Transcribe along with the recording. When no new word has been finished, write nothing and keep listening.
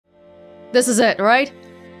This is it, right?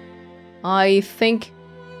 I think...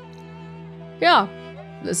 yeah,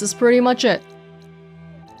 this is pretty much it.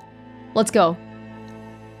 Let's go.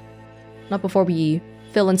 Not before we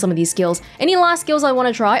fill in some of these skills. Any last skills I want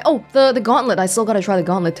to try? Oh, the gauntlet. I still gotta try the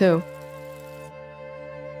gauntlet too.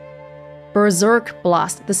 Berserk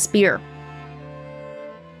Blast, the spear.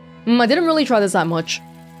 I didn't really try this that much.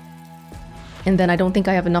 And then I don't think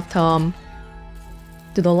I have enough to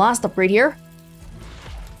do the last upgrade here.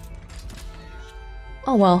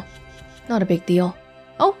 Oh well, not a big deal.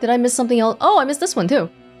 Oh, did I miss something else? Oh, I missed this one too.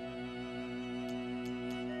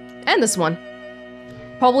 And this one.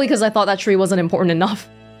 Probably because I thought that tree wasn't important enough.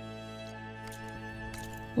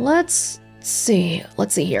 Let's see.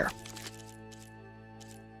 Let's see here.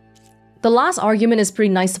 The last argument is pretty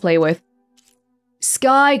nice to play with.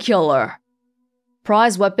 Sky Killer.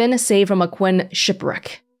 Prize weapon saved from a Quinn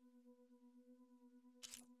shipwreck.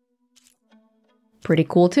 Pretty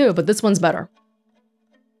cool too, but this one's better.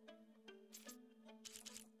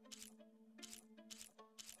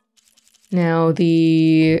 Now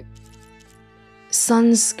the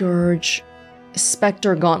Sun Scourge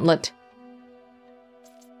Spectre Gauntlet.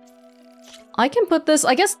 I can put this,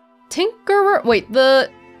 I guess, Tinkerer. Wait, the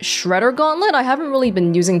Shredder Gauntlet? I haven't really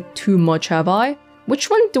been using too much, have I? Which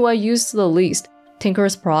one do I use the least?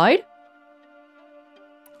 Tinker's Pride?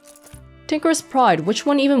 Tinker's Pride, which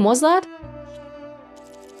one even was that?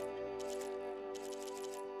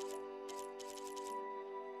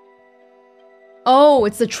 Oh,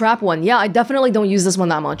 it's the trap one. Yeah, I definitely don't use this one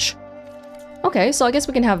that much. Okay, so I guess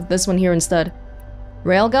we can have this one here instead.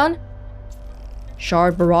 Railgun?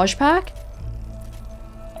 Shard Barrage Pack?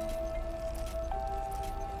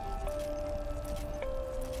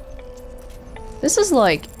 This is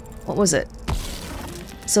like... what was it?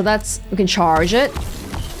 So that's... we can charge it.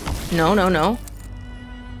 No, no, no.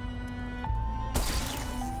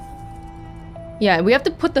 Yeah, we have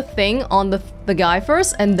to put the thing on the guy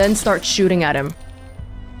first and then start shooting at him.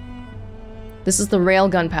 This is the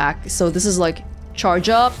railgun pack. So this is like charge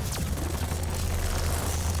up.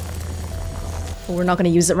 But we're not gonna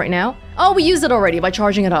use it right now. Oh, we used it already by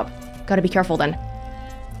charging it up. Gotta be careful then.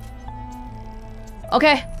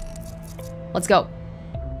 Okay. Let's go.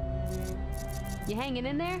 You hanging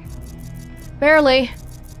in there? Barely.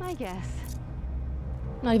 I guess.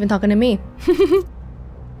 Not even talking to me.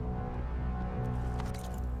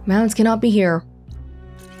 Mounts cannot be here.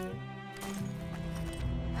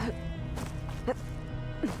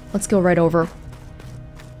 Let's go right over.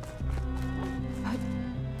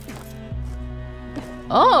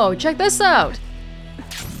 Oh, check this out!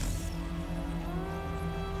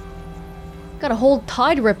 Got a whole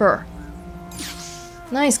Tide Ripper.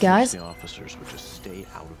 Nice, guys. The officers would just stay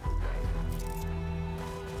out of the way.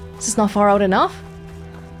 Is this not far out enough?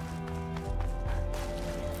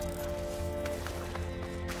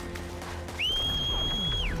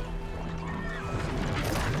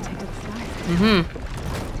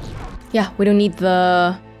 Yeah, we don't need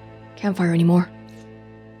the campfire anymore.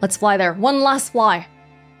 Let's fly there. One last fly.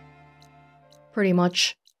 Pretty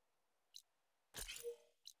much.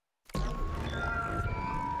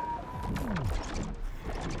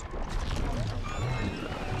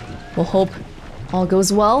 We'll hope all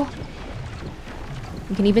goes well.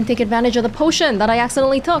 We can even take advantage of the potion that I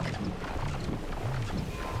accidentally took.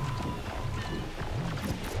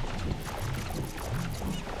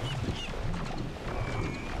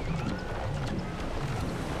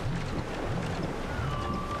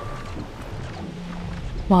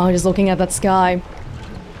 Wow, just looking at that sky.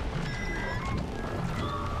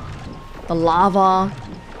 The lava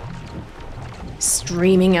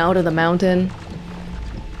streaming out of the mountain.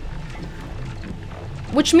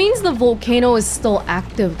 Which means the volcano is still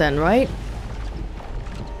active then, right?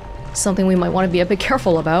 Something we might want to be a bit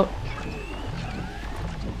careful about.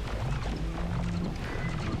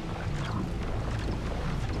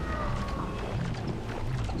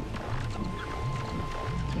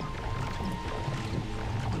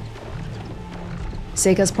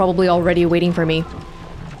 Seyka's probably already waiting for me.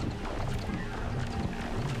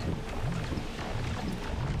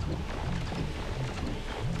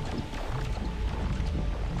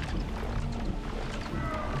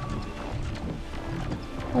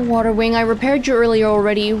 Oh, Water Wing, I repaired you earlier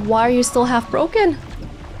already. Why are you still half broken?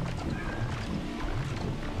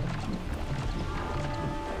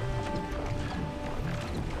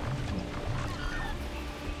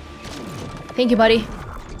 Thank you, buddy.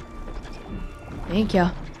 Thank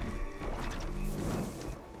ya.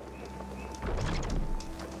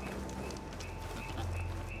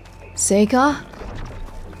 Seyka?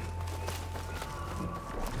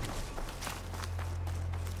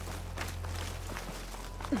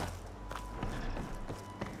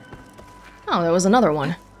 Oh, there was another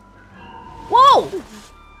one. Whoa!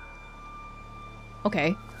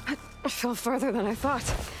 Okay. I fell further than I thought.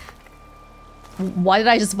 Why did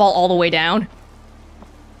I just fall all the way down?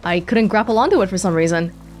 I couldn't grapple onto it for some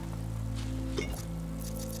reason.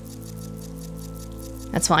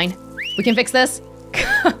 That's fine. We can fix this.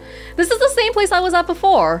 This is the same place I was at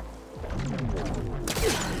before.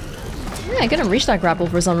 Yeah, I couldn't reach that grapple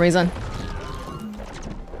for some reason.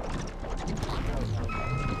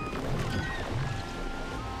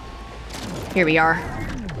 Here we are.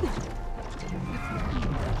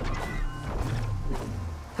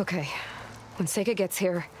 Okay, when Seyka gets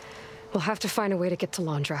here, we'll have to find a way to get to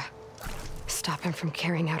Londra. Stop him from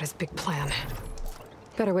carrying out his big plan.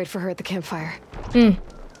 Better wait for her at the campfire.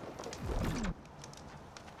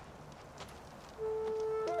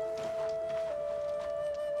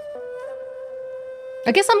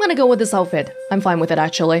 I guess I'm gonna go with this outfit. I'm fine with it,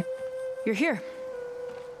 actually. You're here.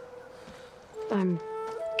 I'm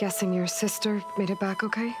guessing your sister made it back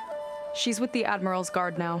okay? She's with the Admiral's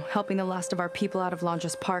Guard now, helping the last of our people out of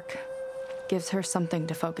Londra's park. Gives her something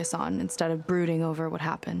to focus on instead of brooding over what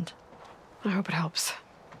happened. I hope it helps.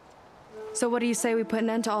 So what do you say we put an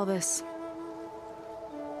end to all this?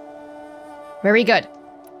 Very good.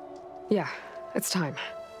 Yeah, it's time.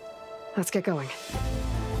 Let's get going.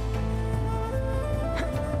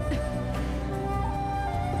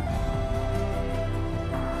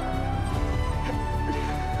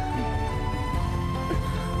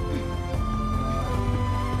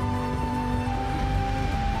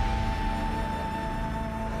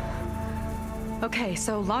 Okay,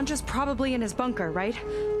 so Londra's probably in his bunker, right?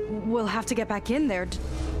 We'll have to get back in there.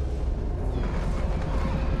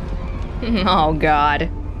 Oh, God.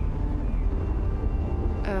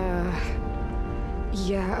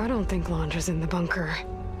 Yeah, I don't think Londra's in the bunker.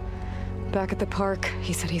 Back at the park,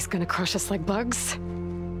 he said he's gonna crush us like bugs.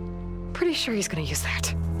 Pretty sure he's gonna use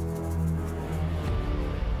that.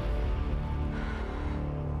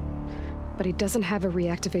 But he doesn't have a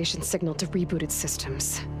reactivation signal to reboot its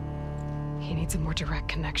systems. He needs a more direct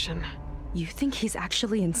connection. You think he's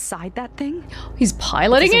actually inside that thing? He's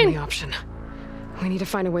piloting It's the it? only option. We need to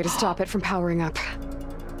find a way to stop it from powering up.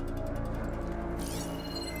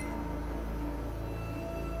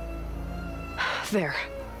 There.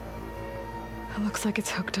 It looks like it's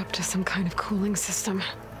hooked up to some kind of cooling system.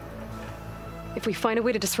 If we find a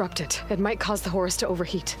way to disrupt it, it might cause the Horus to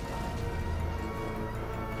overheat.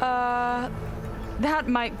 That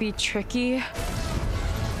might be tricky.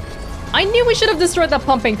 I knew we should have destroyed that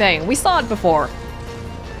pumping thing. We saw it before.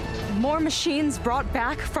 More machines brought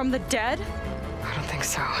back from the dead? I don't think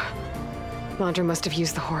so. Londra must have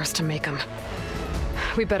used the Horus to make them.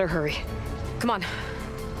 We better hurry. Come on.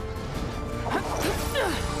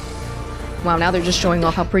 Wow, now they're just showing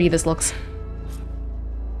off how pretty this looks.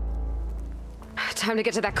 Time to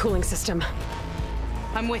get to that cooling system.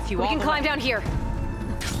 I'm with you. We can climb down here.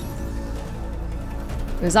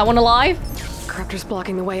 Is that one alive? Corruptor's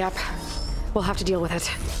blocking the way up. We'll have to deal with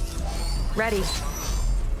it. Ready.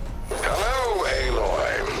 Hello,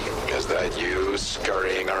 Aloy. Is that you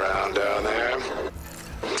scurrying around down there?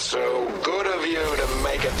 So good of you to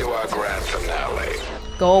make it to our grand finale.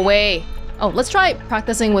 Go away. Oh, let's try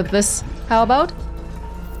practicing with this. How about?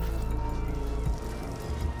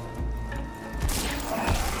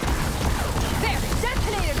 There,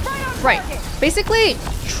 detonated right on Right. target. Basically,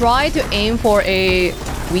 try to aim for a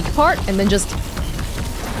weak part and then just...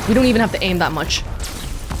 We don't even have to aim that much.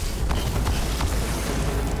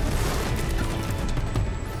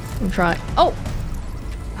 I'm trying. Oh!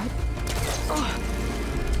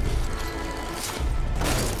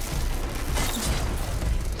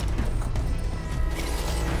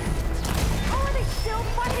 How are they still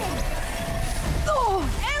fighting? Oh,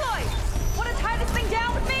 Aloy! Want to tie this thing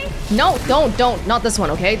down with me? No, don't. Not this one,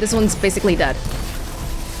 okay? This one's basically dead.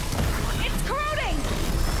 It's corroding!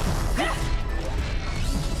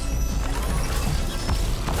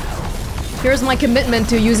 Here's my commitment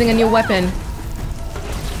to using a new weapon.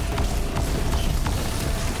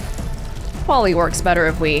 Probably works better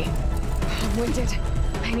if we... I'm winded.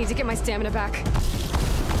 I need to get my stamina back.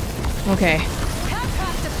 Okay. That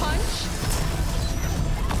packed a punch.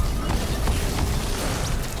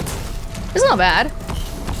 It's not bad.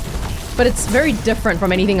 But it's very different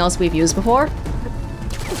from anything else we've used before.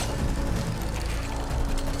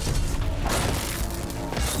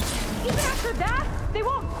 Even after that, they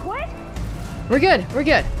won't quit? We're good, we're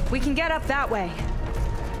good. We can get up that way.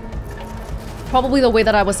 Probably the way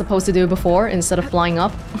that I was supposed to do before, instead of flying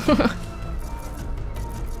up.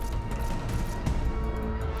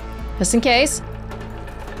 Just in case.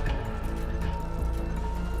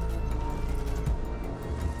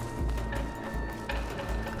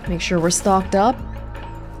 Make sure we're stocked up.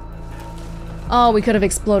 Oh, we could have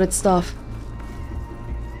exploded stuff.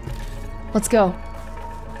 Let's go.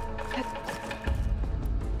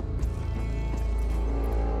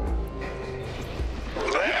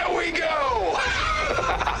 There we go!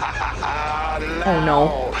 Oh no.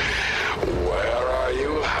 Where are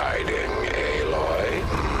you hiding,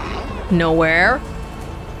 Aloy? Nowhere.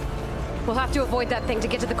 We'll have to avoid that thing to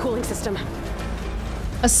get to the cooling system.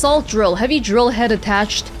 Assault drill. Heavy drill head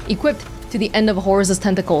attached, equipped to the end of a horse's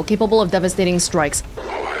tentacle, capable of devastating strikes.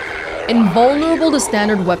 Invulnerable to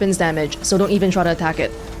standard weapons damage, so don't even try to attack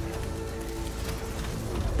it.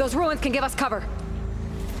 Those ruins can give us cover.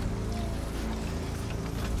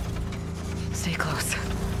 Stay close.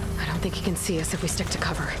 I don't think he can see us if we stick to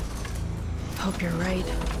cover. Hope you're right.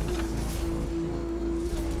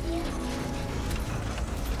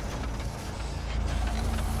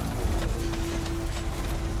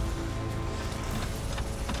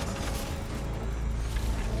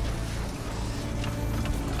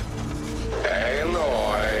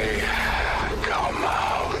 Aloy, come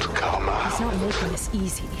out. He's not making this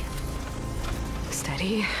easy.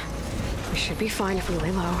 Steady. We should be fine if we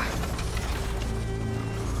lay low.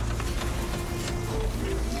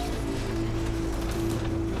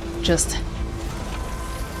 Just...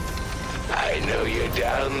 I know you're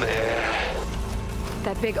down there.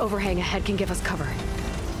 That big overhang ahead can give us cover.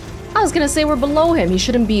 I was gonna say we're below him. He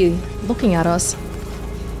shouldn't be looking at us.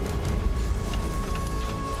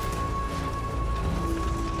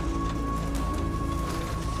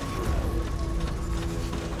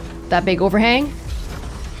 That big overhang?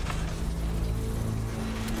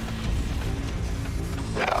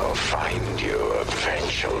 I'll find you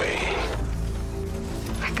eventually.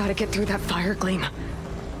 I gotta get through that fire gleam.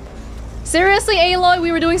 Seriously, Aloy?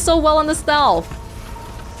 We were doing so well on the stealth.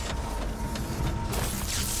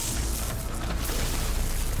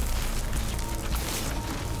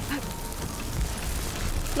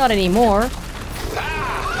 Not anymore.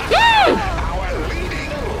 Our leading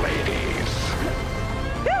ladies.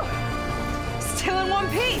 Still in one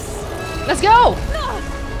piece. Let's go!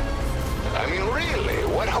 I mean, really,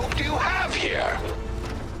 what hope do you have here?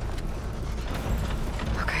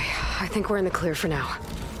 Okay, I think we're in the clear for now.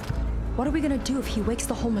 What are we gonna do if he wakes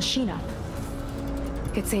the whole machine up?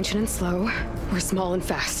 It's ancient and slow. We're small and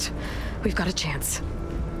fast. We've got a chance.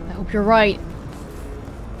 I hope you're right.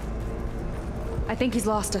 I think he's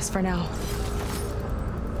lost us for now.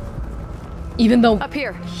 Even though Up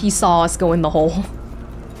here. he saw us go in the hole.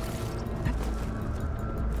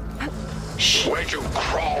 Shh. Where'd you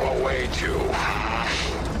crawl away to?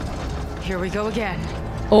 Here we go again.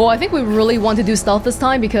 Oh, I think we really want to do stealth this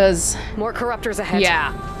time because... More corruptors ahead.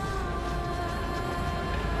 Yeah.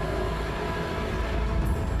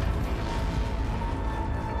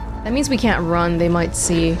 That means we can't run. They might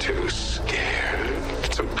see. Too scared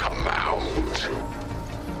to come out.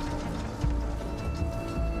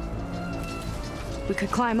 We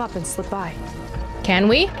could climb up and slip by. Can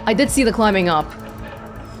we? I did see the climbing up.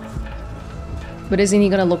 But isn't he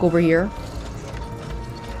gonna look over here?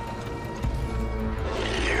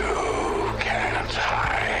 You can't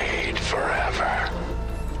hide forever.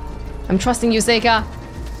 I'm trusting you, Seyka.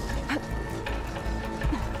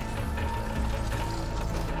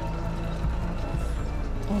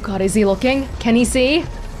 Oh god, is he looking? Can he see?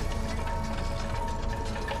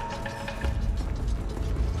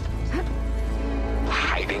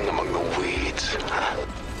 Hiding among the weeds.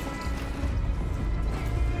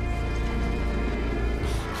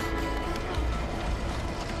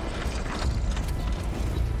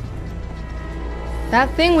 That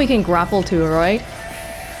thing we can grapple to, right?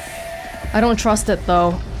 I don't trust it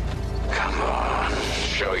though. Come on,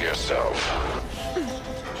 show yourself.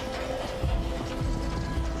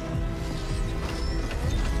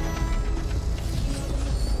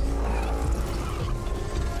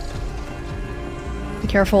 Be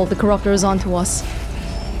careful, the corruptor is onto us.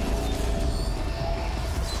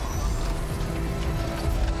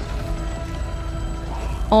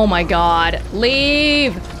 Oh my god,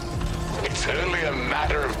 leave! It's only a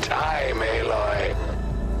matter of time, Aloy.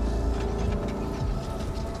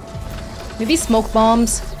 Maybe smoke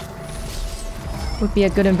bombs would be a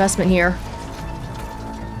good investment here.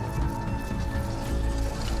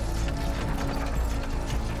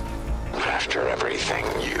 After everything,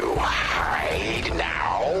 you hide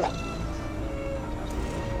now?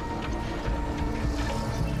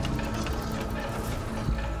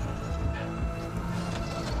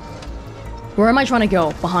 Where am I trying to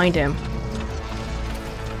go? Behind him.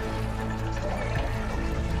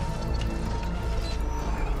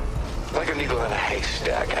 Like a needle in a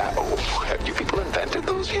haystack. Oh, have you people invented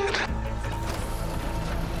those yet?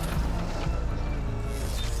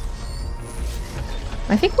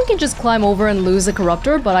 I think we can just climb over and lose the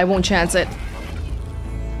corruptor, but I won't chance it.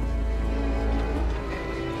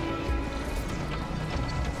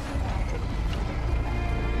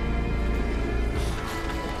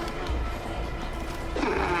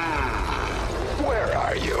 Where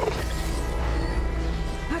are you?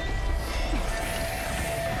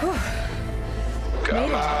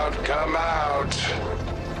 Come out, come out.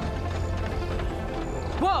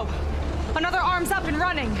 Whoa! Another arm's up and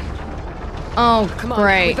running. Oh, Come on,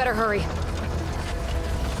 great. we better hurry.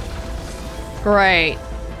 Great.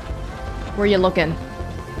 Where you looking?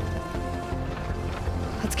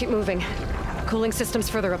 Let's keep moving. Cooling system's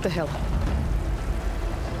further up the hill.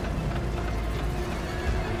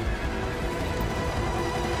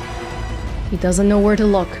 He doesn't know where to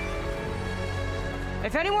look.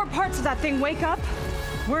 If any more parts of that thing wake up,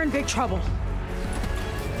 we're in big trouble.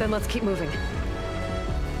 Then let's keep moving.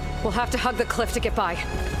 We'll have to hug the cliff to get by.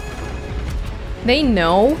 They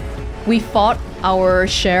know we fought our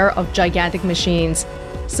share of gigantic machines,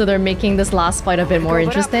 so they're making this last fight a bit more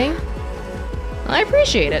interesting. I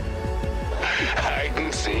appreciate it. Hide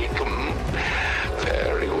and seek.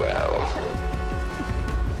 Very well.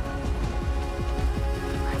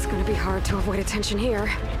 It's gonna be hard to avoid attention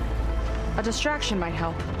here. A distraction might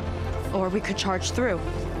help. Or we could charge through.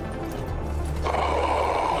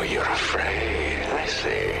 Oh, you're afraid. I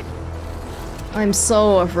see. I'm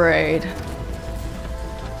so afraid.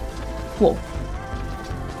 Whoa.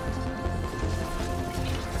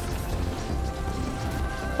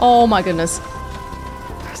 Oh my goodness.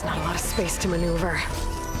 There's not a lot of space to maneuver.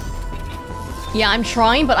 Yeah, I'm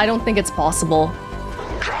trying, but I don't think it's possible.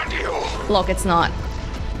 Got you. Look, it's not.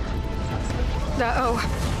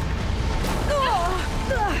 Uh-oh.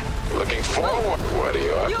 Looking forward. What are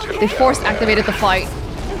you up to? They force down there? activated the fight.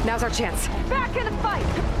 Now's our chance. Back in the fight!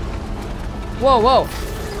 Whoa, whoa.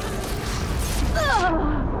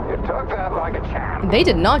 You took that like a champ. They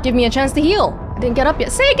did not give me a chance to heal. I didn't get up yet.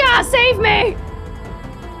 Seyka, save me!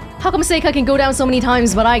 How come Seyka can go down so many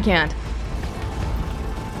times, but I can't?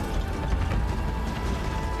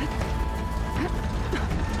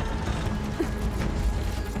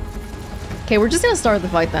 Okay, we're just gonna start the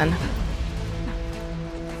fight then.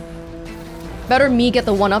 Better me get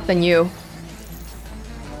the one up than you.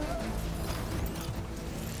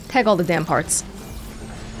 Tag all the damn parts.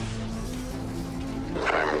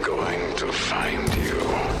 I'm going to find you.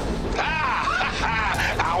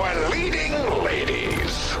 Our leading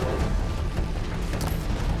ladies.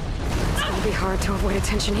 It's gonna be hard to avoid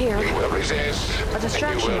attention here. You will resist, A and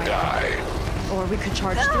distraction you will might die. Or we could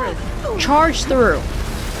charge through. Charge through.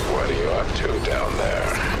 What are you up to down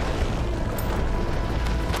there?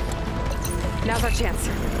 Now's our chance.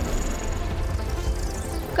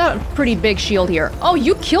 Got a pretty big shield here. Oh,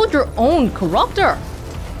 you killed your own corruptor.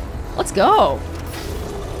 Let's go.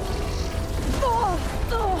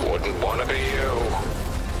 Wouldn't want to be you.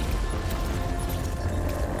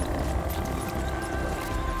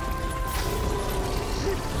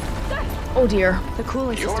 Oh dear. The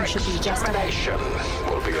cooling Your system should be just about. extermination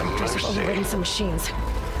will be a Just overridden mercy. some machines.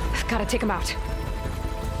 Gotta take them out.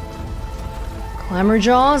 Clamor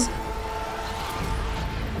jaws.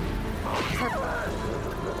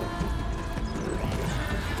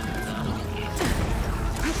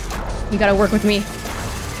 You gotta work with me.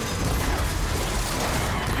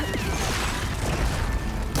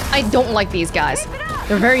 I don't like these guys.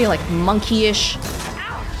 They're very like monkey-ish. Ouch!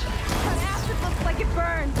 That acid looks like it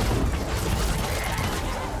burned.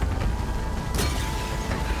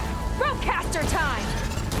 Broadcaster time!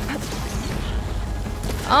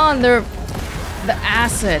 Oh, and they're the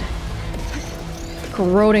acid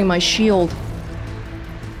corroding my shield.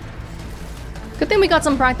 Good thing we got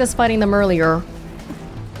some practice fighting them earlier.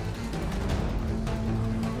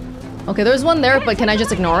 Okay, there's one there, but can I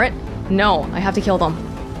just ignore it? No, I have to kill them.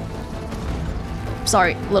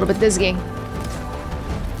 Sorry, a little bit dizzy.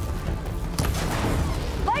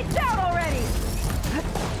 Lights out already!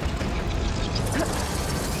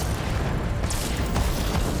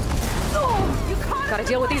 Oh, you caught Gotta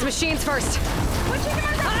deal with these machines first. Switching to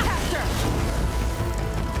my broadcaster!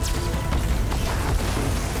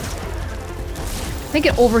 I think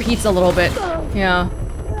it overheats a little bit. Yeah.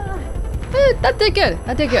 That did good.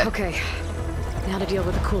 That did good. Okay. Now to deal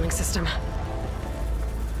with the cooling system.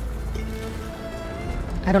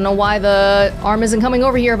 I don't know why the arm isn't coming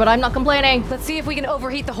over here, but I'm not complaining. Let's see if we can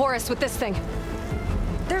overheat the Horus with this thing.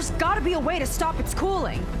 There's gotta be a way to stop its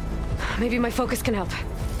cooling. Maybe my focus can help.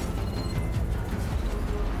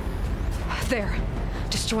 There.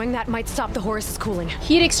 Destroying that might stop the Horus's cooling.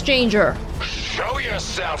 Heat exchanger. Show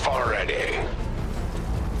yourself already.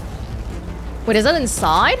 Wait, is that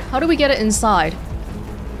inside? How do we get it inside?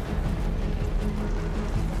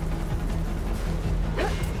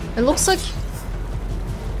 It looks like...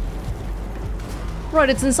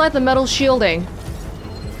 Right, it's inside the metal shielding.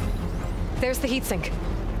 There's the heatsink.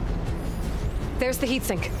 There's the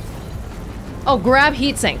heatsink. Oh, grab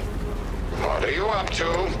heatsink. What are you up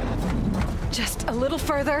to? Just a little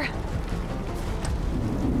further.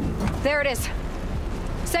 There it is.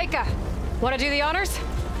 Seyka, wanna do the honors?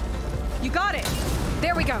 You got it.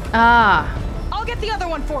 There we go. Ah. I'll get the other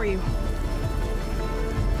one for you.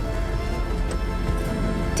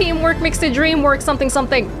 Teamwork makes the dream work, something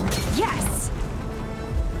something. Yes.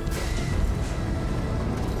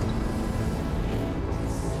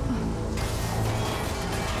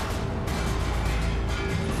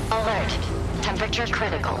 Alert. Temperature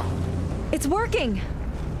critical. It's working.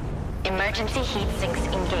 Emergency heat sinks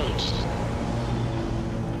engaged.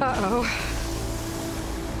 Uh-oh.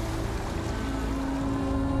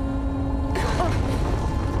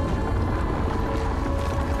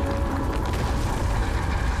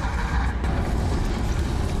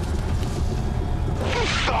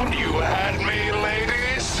 Thought you had me,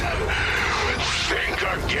 ladies? Think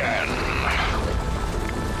again.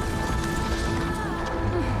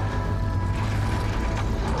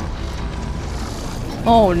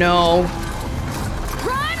 Oh no.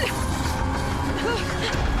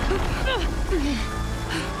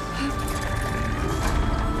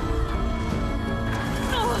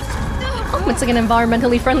 Oh, it's like an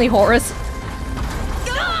environmentally friendly Horus.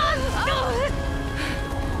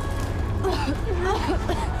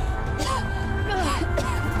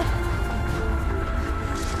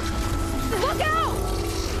 Look out!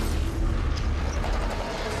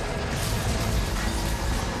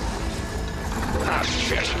 Ah,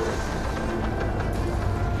 shit.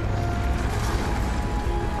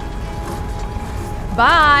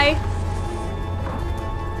 Bye.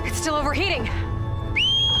 It's still overheating.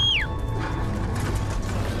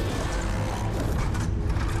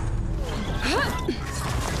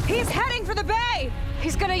 He's heading for the bay!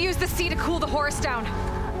 He's gonna use the sea to cool the Horus down.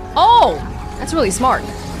 Oh, that's really smart.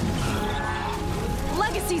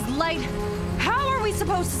 Legacy's light. How are we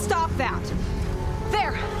supposed to stop that?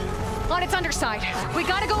 There! On its underside. We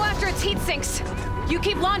gotta go after its heat sinks. You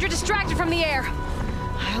keep Londra distracted from the air.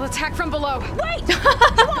 I'll attack from below. Wait!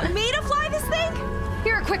 You want me to fly this thing?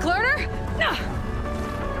 You're a quick learner.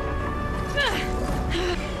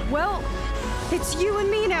 Well, it's you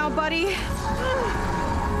and me now, buddy.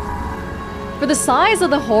 For the size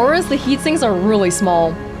of the Horus, the heat sinks are really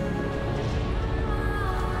small.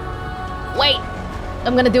 Wait!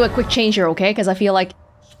 I'm gonna do a quick change here, okay? Because I feel like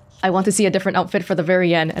I want to see a different outfit for the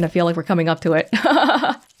very end, and I feel like we're coming up to it.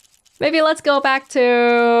 Maybe let's go back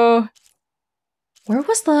to... Where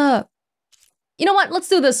was the... You know what? Let's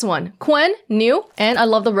do this one. Quen, new, and I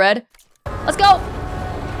love the red. Let's go!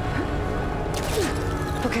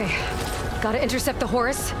 Okay, gotta intercept the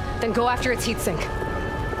Horus, then go after its heatsink.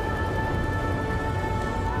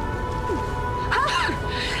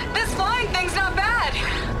 This flying thing's not bad.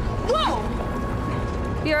 Whoa!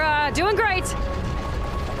 You're, doing great.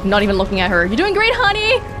 Not even looking at her. You're doing great,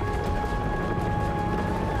 honey!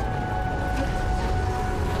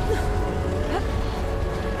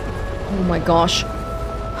 Oh my gosh.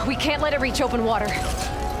 We can't let it reach open water.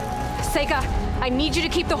 Seyka, I need you to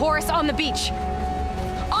keep the Horus on the beach.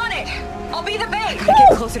 On it! I'll be the bait!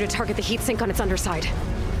 Get closer to target the heatsink on its underside.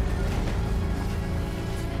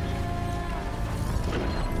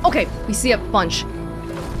 Okay, we see a bunch.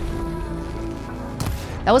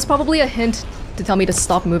 That was probably a hint to tell me to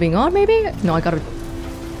stop moving on, maybe? No, I gotta...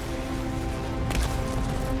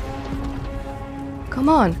 Come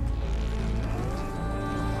on.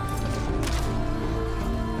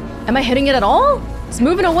 Am I hitting it at all? It's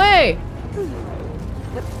moving away!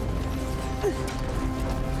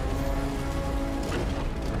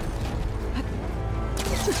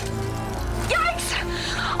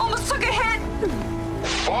 Yikes! Almost took a hit!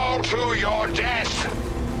 Fall to your death!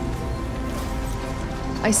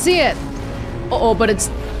 I see it! Uh-oh, but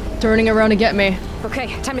it's turning around to get me.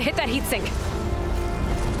 Okay, time to hit that heatsink.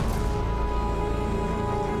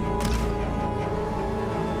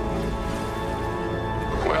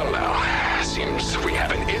 Well now, seems we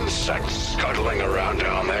have an insect scuttling around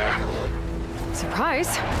down there.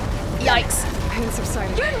 Surprise. Yikes. Pain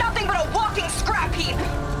subsided. You're nothing but a walking scrap heap!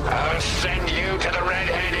 I'll send you to the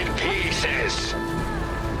red-headed pieces.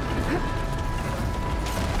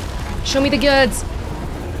 Show me the goods.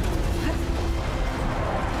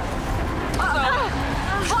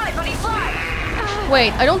 Fly, buddy, fly!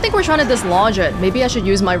 Wait, I don't think we're trying to dislodge it. Maybe I should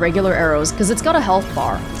use my regular arrows, because it's got a health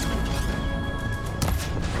bar.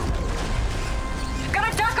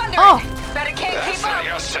 Got a duck under Oh! it! Bet it can't That's keep up! not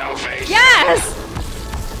your salvation. Yes!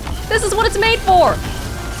 This is what it's made for!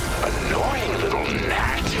 Annoying little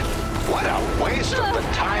gnat. What a waste of the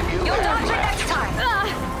time you You'll have dodge it left. next time.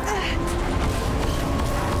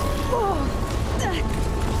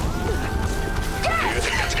 Do you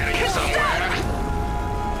think that's getting you somewhere?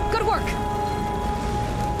 Good work.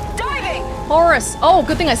 Diving. Horus! Oh,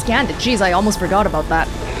 good thing I scanned it. Jeez, I almost forgot about that.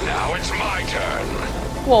 Now it's my turn.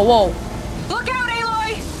 Whoa, whoa. Look out,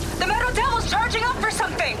 Aloy! The Metal Devil's charging up for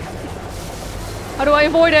something. How do I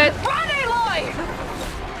avoid it? Run, Aloy!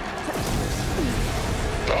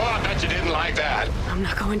 Oh, I bet you didn't like that. I'm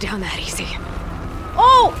not going down that easy.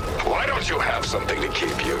 Oh! Why don't you have something to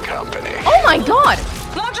keep you company? Oh my god!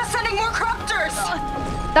 Londra's sending more corruptors.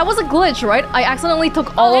 That was a glitch, right? I accidentally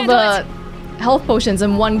took all of the health potions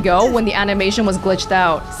in one go when the animation was glitched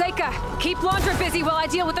out. Seyka, keep Londra busy while I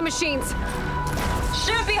deal with the machines.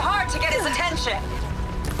 Shouldn't be hard to get his attention.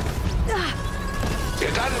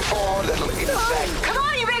 You're done for, little insect. Come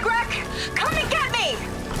on, you big wreck! Come and get me!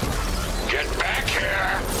 Get back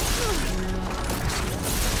here.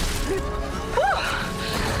 Whew.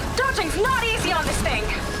 Dodging's not easy on this thing.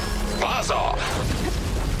 Buzz off.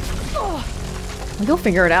 You'll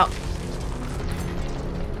figure it out.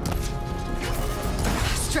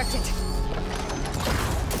 Strict it.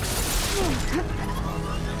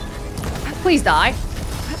 Please die.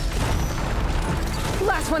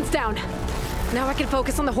 Last one's down. Now I can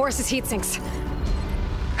focus on the horse's heat sinks.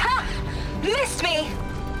 Ha! Missed me!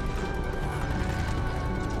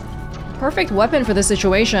 Perfect weapon for this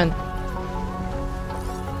situation.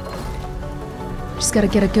 Just gotta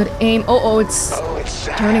get a good aim. Oh, it's Oh, it's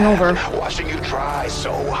sad. turning over. Watching you try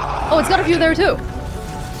so hard. Oh, it's got a few there too.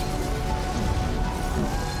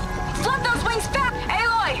 Flood those wings back!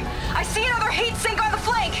 Aloy! I see another heat sink on the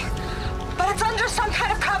flank! But it's under some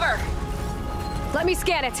kind of cover. Let me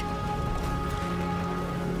scan it.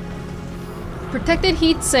 Protected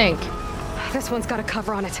heat sink. This one's got a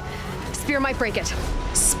cover on it. Spear might break it.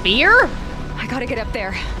 Spear? I gotta get up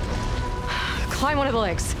there. Climb one of the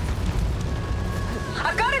legs.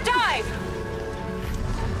 I've got to dive!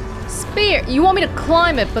 Spear. You want me to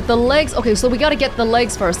climb it, but the legs... Okay, so we gotta get the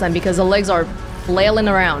legs first then, because the legs are flailing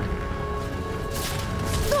around.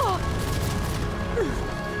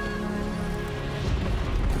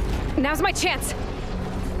 Now's my chance.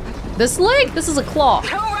 This leg? This is a claw.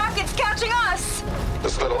 No rockets catching us!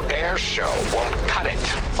 This little air show won't cut it.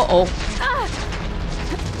 Uh-oh.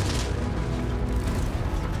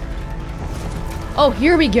 Oh,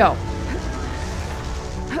 here we go.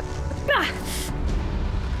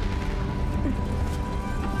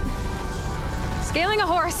 Scaling a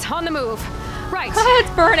horse on the move. Right. It's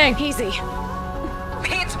burning. Easy.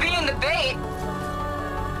 Beats being the bait.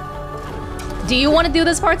 Do you want to do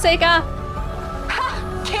this part, Seyka?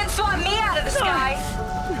 Ha! Can't swat me out of the sky.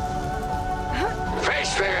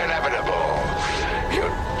 Face the inevitable.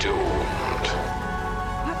 You're doomed.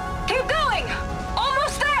 Keep going!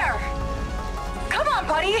 Almost there! Come on,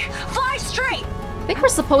 buddy! Fly straight! I think we're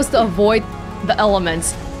supposed to avoid the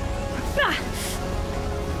elements.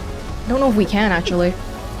 I don't know if we can, actually.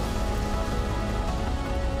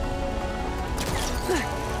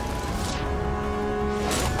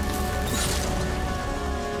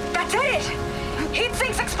 That's it! Heat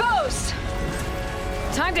sink's exposed!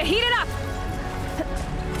 Time to heat it up.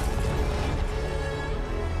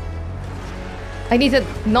 I need to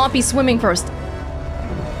not be swimming first.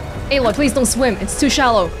 Aloy, please don't swim. It's too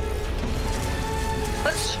shallow.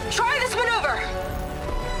 Let's try this maneuver!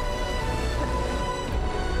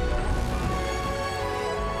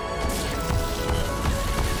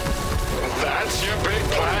 That's your big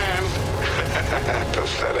plan.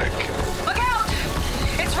 Pathetic. Look out!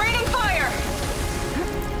 It's raining fire!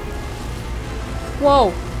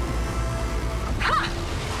 Whoa. Ha!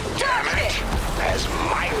 Damn Dodged it! it! As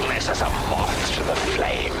mindless as a moth to the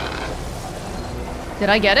flame. Did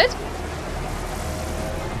I get it?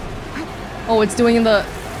 Oh, it's doing the...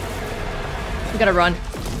 We gotta run.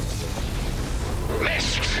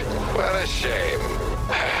 Missed. What a shame.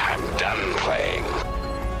 I'm done playing.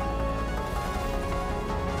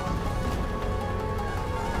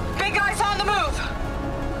 Big guy's on the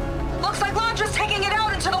move! Looks like Londra's taking it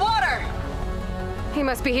out into the water! He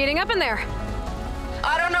must be heating up in there.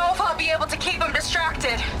 I don't know if I'll be able to keep him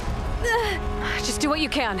distracted. Just do what you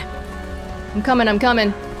can. I'm coming, I'm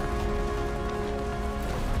coming.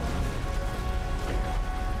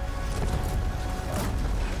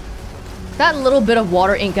 That little bit of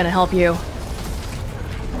water ain't gonna help you.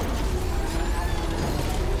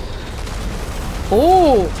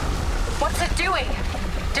 Oh! What's it doing?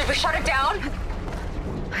 Did we shut it down?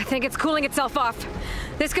 I think it's cooling itself off.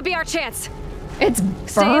 This could be our chance. It's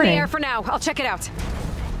Stay in the burning. air for now. I'll check it out.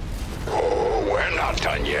 Oh, we're not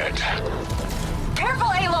done yet. Careful,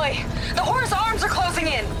 Aloy! The Horror's arms are closing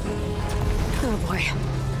in! Oh boy.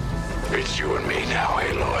 It's you and me now,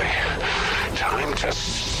 Aloy. Time to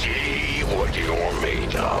see what you're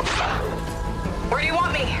made of. Where do you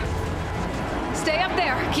want me? Stay up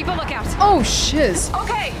there. Keep a lookout. Oh, shiz.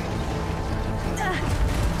 Okay!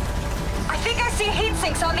 I think I see heat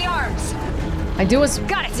sinks on the arms. I do as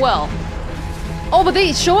Got it. well. Oh, but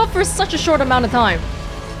they show up for such a short amount of time.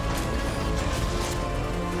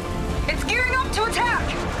 It's gearing up to attack!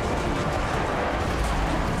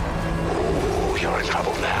 Ooh, you're in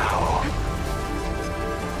trouble now.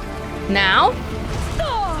 Now?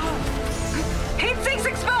 Heat sinks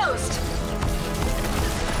exposed!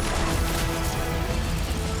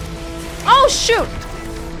 Oh, shoot!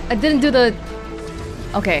 I didn't do the...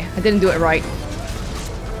 Okay, I didn't do it right.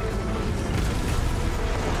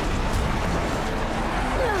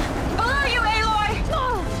 Below you, Aloy!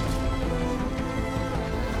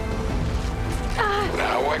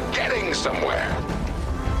 Now we're getting somewhere.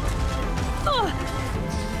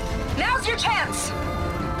 Now's your chance!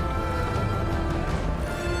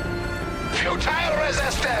 Futile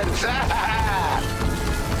resistance!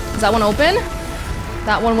 Is that one open?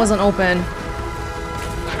 That one wasn't open.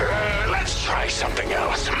 Let's try something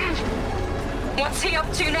else. What's he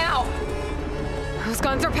up to now? Those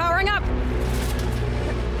guns are powering up.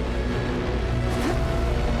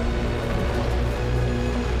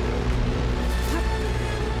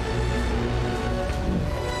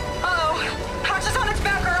 Uh-oh! Hatches on its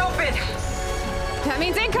back are open! That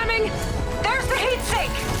means incoming. There's the heat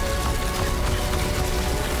sink!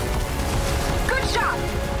 Good shot!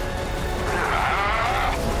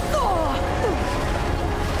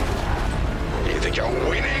 You think you're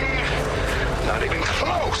winning? Not even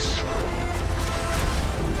close.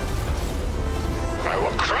 I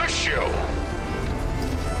will crush you.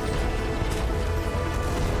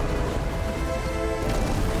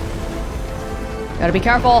 Gotta be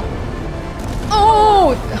careful.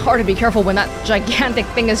 Oh! Hard to be careful when that gigantic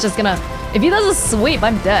thing is just gonna... If he does a sweep,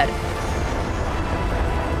 I'm dead.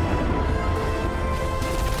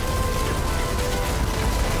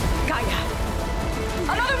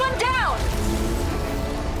 Another one down!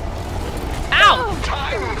 Ow!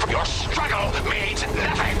 Time for your struggle means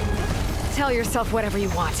nothing. Tell yourself whatever you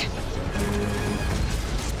want.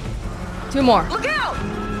 Two more. Look out!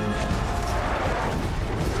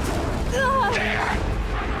 There.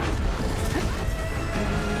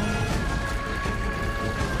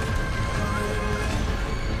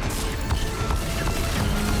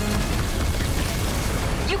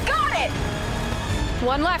 You got it!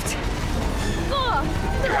 One left.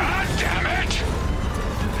 God damn it!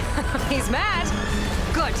 He's mad.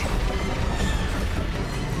 Good.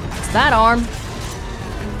 It's that arm.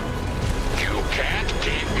 You can't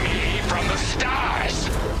keep me from the stars.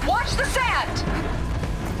 Watch the sand!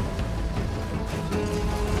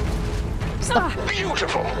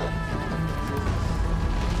 Beautiful.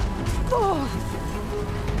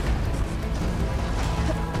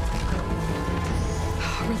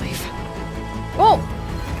 Relief. Oh!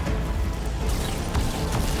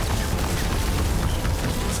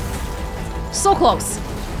 So close.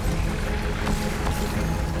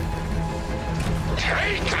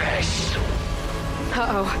 Take this.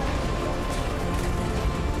 Uh-oh.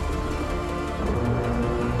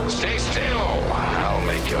 Stay still. I'll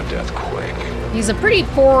make your death quick. He's a pretty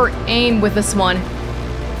poor aim with this one.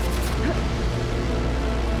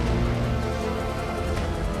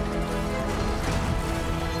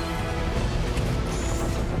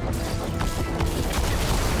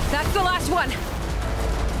 That's the last one.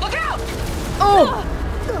 Look out! Oh!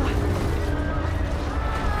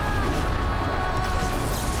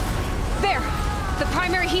 There. The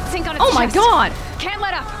primary heat sink on its Oh my chest. god! Can't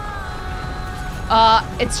let up.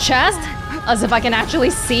 Its chest? As if I can actually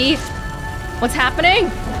see what's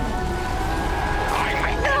happening? I'm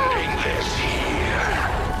ending this here.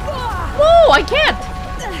 Whoa, I can't!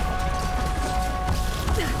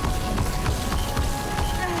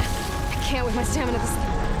 I can't with my stamina this...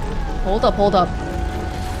 Hold up, hold up.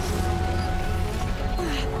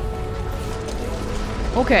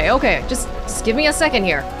 Okay, okay, just give me a second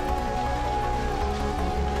here.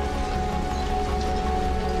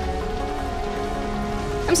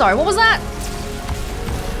 I'm sorry, what was that?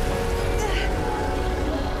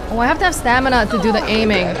 Oh, I have to have stamina to do the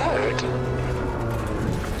aiming. That hurt.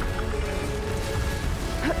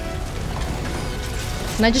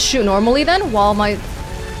 Can I just shoot normally then, while my...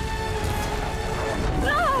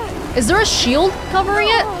 Is there a shield covering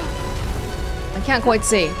it? I can't quite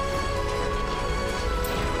see.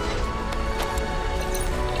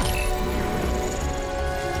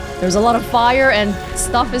 There's a lot of fire and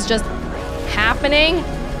stuff is just happening.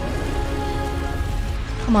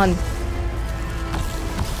 Come on.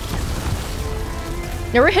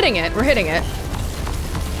 Yeah, we're hitting it. We're hitting it.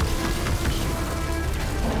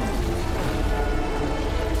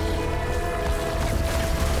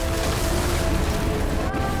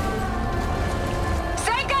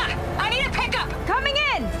 Seyka! I need a pickup! Coming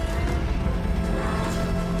in!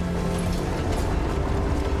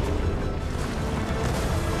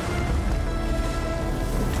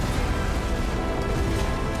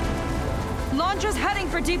 Londra's heading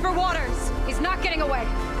for deeper waters. He's not getting away.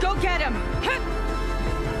 Go get him.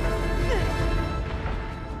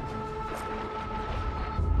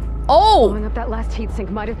 Oh! Blowing up that last heat sink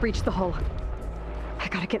might have breached the hull. I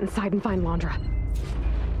gotta get inside and find Londra.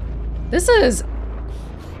 This is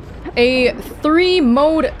a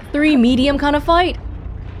 3-mode, 3 medium kind of fight.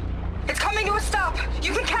 It's coming to a stop!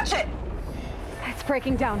 You can catch it! It's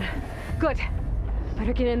breaking down. Good.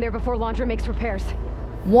 Better get in there before Londra makes repairs.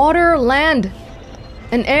 Water, land,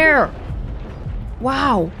 and air.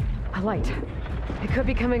 Wow. A light. It could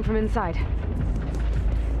be coming from inside.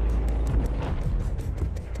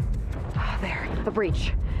 Ah, there. A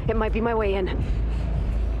breach. It might be my way in.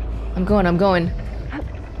 I'm going, I'm going.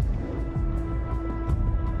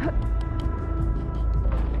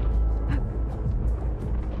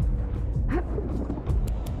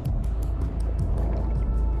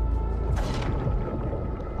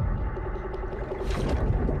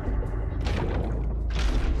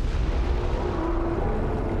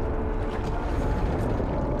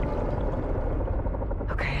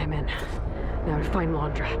 Okay, I'm in. Now to find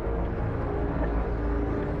Londra.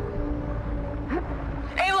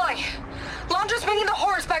 Aloy! Londra's bringing the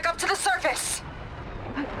horrors back up to the surface!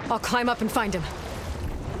 I'll climb up and find him.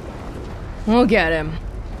 We'll get him.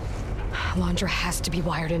 Londra has to be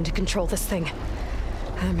wired in to control this thing.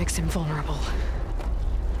 That makes him vulnerable.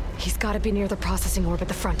 He's gotta be near the processing orb at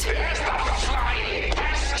the front.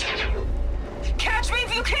 Catch me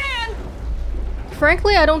if you can!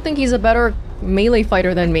 Frankly, I don't think he's a better melee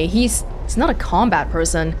fighter than me. He's not a combat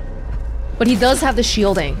person. But he does have the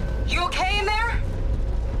shielding. You okay in there?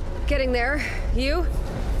 Getting there. You?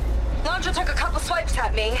 Londra took a couple swipes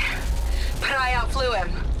at me, but I outflew him.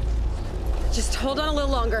 Just hold on a little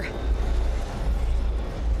longer.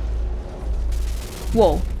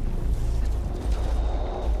 Whoa.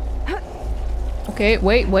 Okay,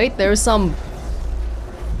 wait, there's some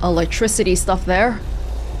electricity stuff there.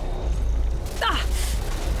 Ah! I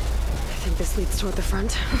think this leads toward the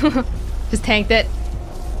front. Just tanked it.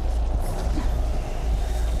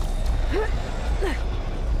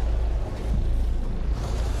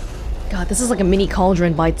 God, this is like a mini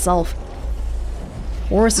cauldron by itself.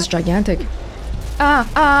 Horus is gigantic.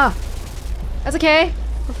 Ah! That's okay.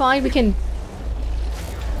 We're fine, we can...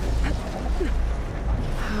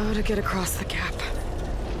 How to get across the gap.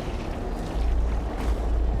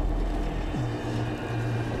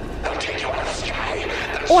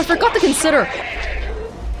 Oh, I forgot to consider.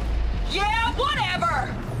 Yeah,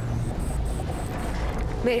 whatever!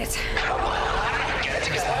 Made it.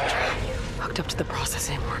 There's Londra. Hooked up to the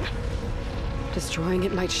processing orb. Destroying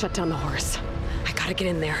it might shut down the horse. I gotta get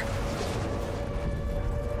in there.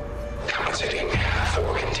 Compensating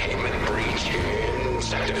for containment breach in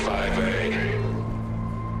Sector 5A.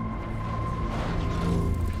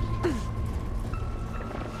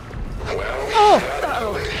 Well,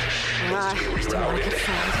 Didn't want to get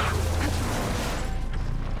fried.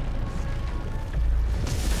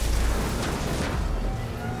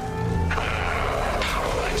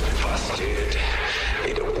 power line's been busted.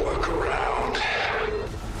 Need a workaround.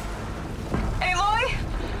 Aloy!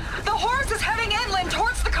 The horse is heading inland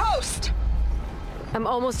towards the coast! I'm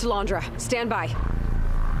almost to Londra. Stand by.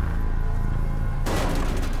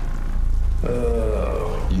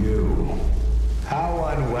 Oh, you. How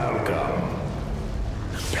unwelcome.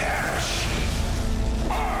 Perish.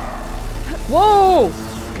 Whoa!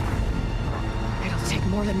 It'll take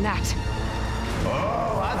more than that.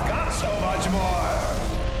 Oh, I've got so much more.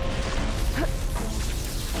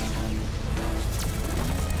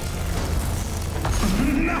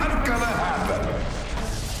 Not gonna happen.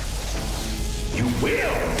 You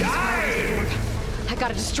will die. I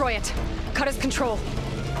gotta destroy it. Cut his control.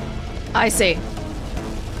 I see.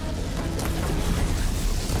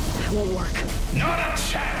 That won't work. Not a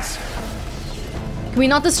chance. Can we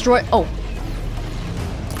not destroy... Oh.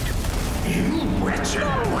 You wretched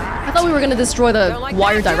rat. I thought we were gonna destroy the Don't like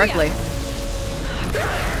wire that, do ya? directly.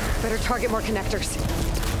 Better target more connectors.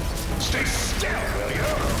 Stay still, will you?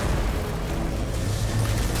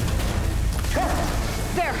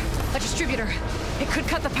 There! A distributor. It could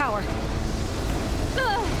cut the power.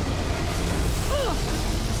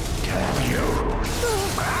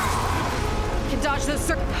 Can dodge those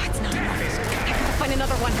circles. It's not enough. I gotta find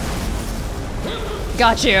another one.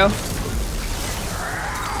 Got you.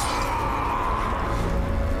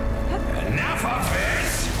 Enough of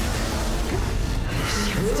this!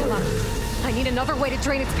 Shield's still up. I need another way to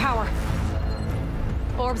drain its power.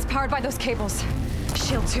 Orb's powered by those cables.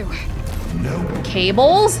 Shield too.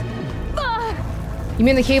 Cables? You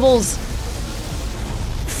mean the cables?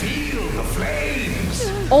 Feel the flames!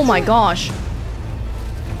 Oh my gosh.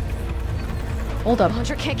 Hold up.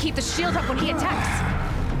 Londra can't keep the shield up when he attacks.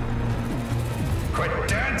 Quit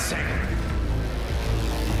dancing!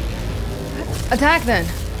 Attack then.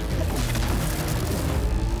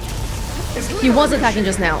 He was attacking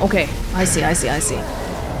just now. Okay. I see.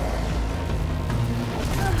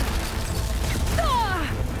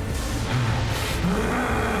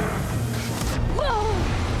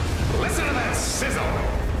 Listen to that sizzle!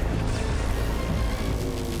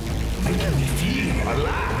 Making me feel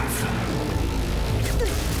alive!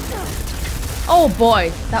 Oh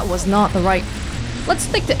boy. That was not the right... Let's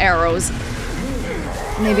stick to arrows.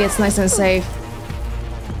 Maybe it's nice and safe.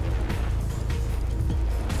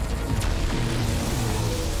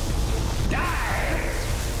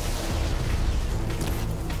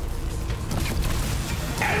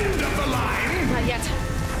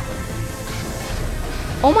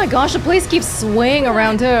 Oh my gosh, the place keeps swaying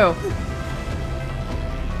around too.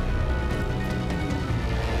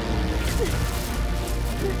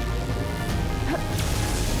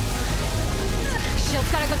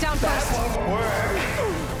 Shield's gotta go down first.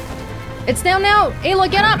 It's down now. Aloy,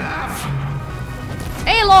 get up.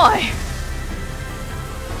 Aloy!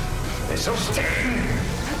 This'll sting!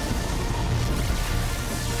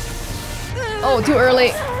 Oh, too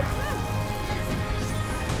early.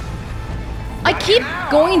 I keep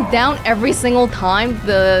going down every single time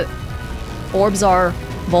the orbs are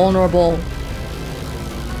vulnerable.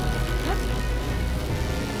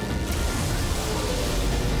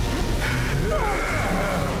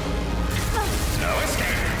 No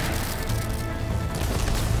escape!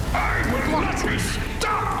 I will not be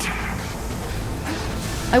stopped!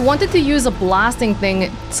 I wanted to use a blasting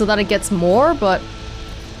thing so that it gets more, but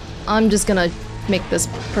I'm just gonna make this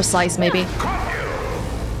precise maybe.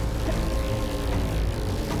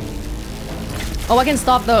 Oh, I can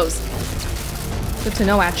stop those. Good to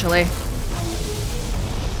know, actually.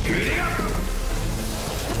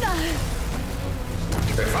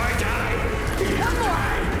 If I die,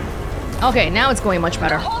 Okay, now it's going much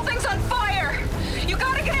better. The whole thing's on fire! You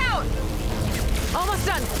gotta get out! Almost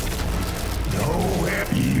done. nowhere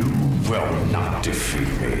you will not defeat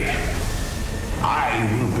me. I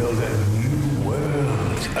will build a new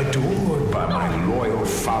world adored by my loyal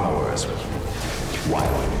followers,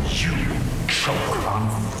 while you choke on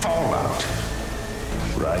fallout.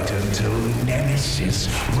 Right until Nemesis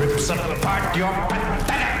rips apart your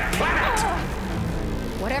pathetic planet!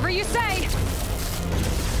 Whatever you say.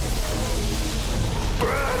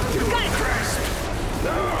 You got it, Crest!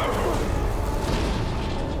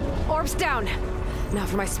 Orb's down. Now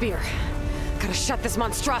for my spear. Gotta shut this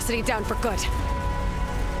monstrosity down for good.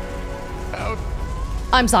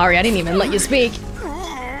 I'm sorry, I didn't even let you speak.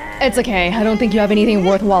 It's okay, I don't think you have anything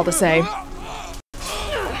worthwhile to say.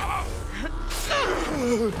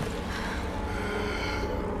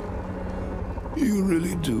 You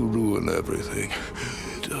really do ruin everything,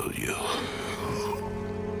 don't you?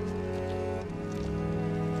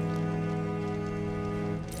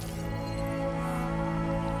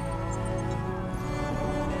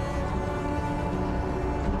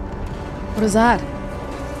 What is that?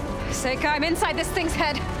 Seyka, I'm inside this thing's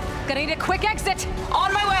head. Gonna need a quick exit.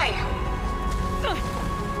 On my way!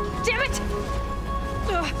 Damn it!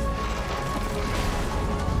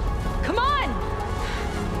 Come on!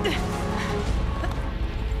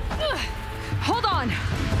 Hold on!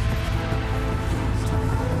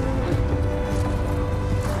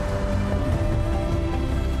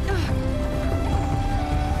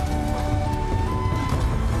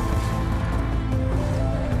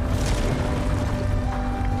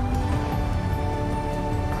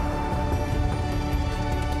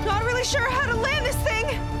 Not really sure how to land this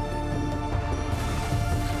thing.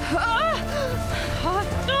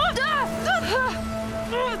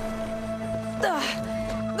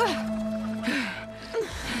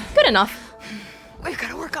 Good enough. We've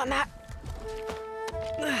gotta work on that.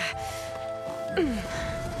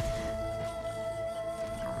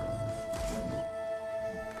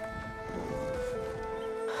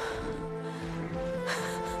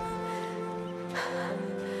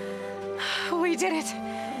 We did it.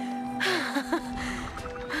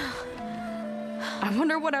 I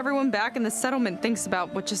wonder what everyone back in the settlement thinks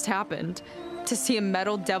about what just happened. To see a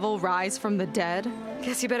metal devil rise from the dead?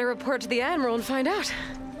 Guess you better report to the Admiral and find out.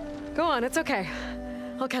 Go on, it's okay.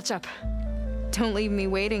 I'll catch up. Don't leave me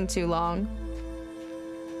waiting too long.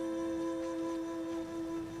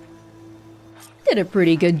 Did a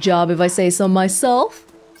pretty good job if I say so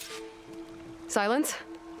myself. Silence.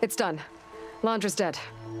 It's done. Londra's dead.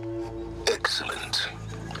 Excellent.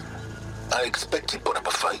 I expect he put up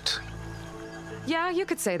a fight. Yeah, you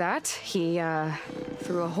could say that. He,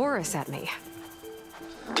 threw a Horus at me.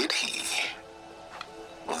 Did he?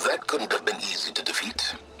 That couldn't have been easy to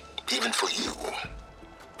defeat, even for you.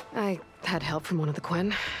 I had help from one of the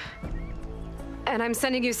Quen. And I'm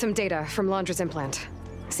sending you some data from Londra's implant.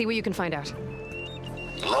 See what you can find out.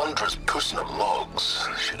 Londra's personal logs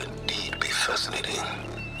should indeed be fascinating.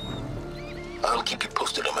 I'll keep you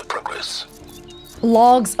posted on my progress.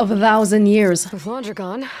 Logs of 1,000 years. With Londra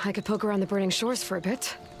gone, I could poke around the burning shores for a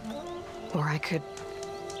bit. Or I could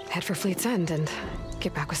head for Fleet's End and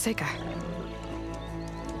get back with Seyka.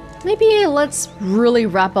 Maybe let's really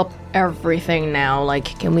wrap up everything now.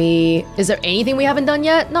 Like, can we... Is there anything we haven't done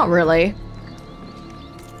yet? Not really.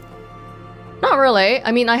 Not really.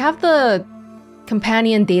 I mean, I have the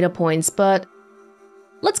companion data points, but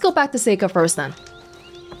let's go back to Seyka first then.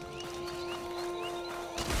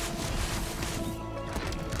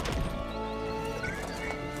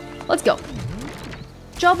 Let's go.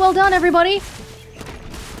 Job well done, everybody.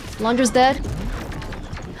 Londra's dead.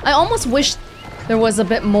 I almost wish there was a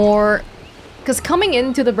bit more, because coming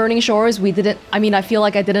into the Burning Shores, we didn't. I mean, I feel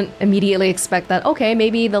like I didn't immediately expect that. Okay,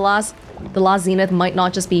 maybe the last Zenith might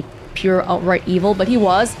not just be pure outright evil, but he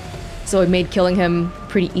was, so it made killing him a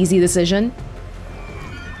pretty easy decision.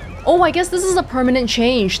 Oh, I guess this is a permanent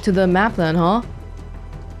change to the map then, huh?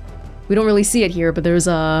 We don't really see it here, but there's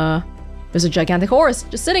a gigantic horse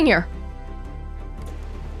just sitting here.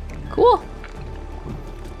 Cool.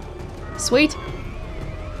 Sweet.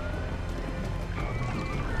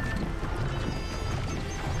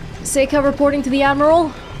 Seyka reporting to the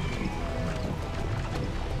Admiral.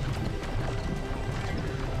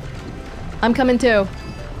 I'm coming too.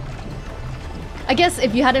 I guess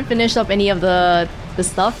if you hadn't finished up any of the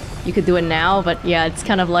stuff, you could do it now, but yeah, it's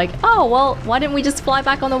kind of like, oh, well, why didn't we just fly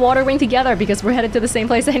back on the water wing together because we're headed to the same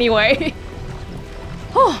place anyway.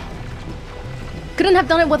 Oh, couldn't have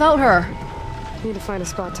done it without her. Need to find a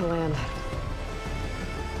spot to land.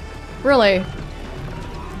 Really?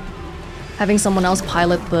 Having someone else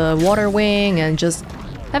pilot the water wing and just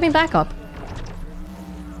having backup.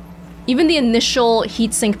 Even the initial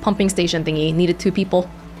heatsink pumping station thingy needed 2 people.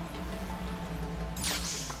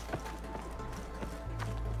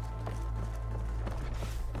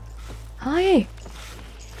 Hi.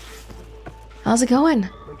 How's it going?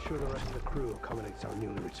 Make sure the rest of the crew accommodates our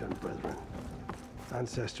newly returned brethren.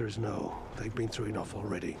 Ancestors know they've been through enough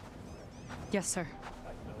already. Yes, sir.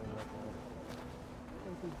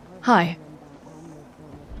 Hi.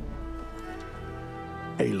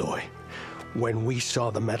 Aloy, when we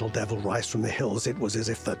saw the metal devil rise from the hills, it was as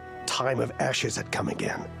if the time of ashes had come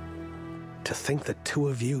again. To think the 2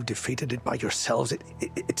 of you defeated it by yourselves,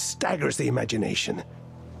 it staggers the imagination.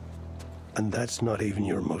 And that's not even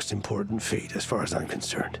your most important feat, as far as I'm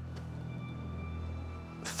concerned.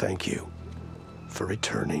 Thank you for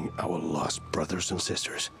returning our lost brothers and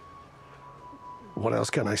sisters. What else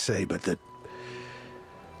can I say but that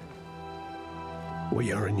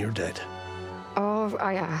we are in your debt? All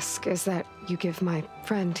I ask is that you give my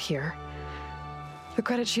friend here the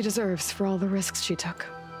credit she deserves for all the risks she took.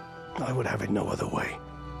 I would have it no other way.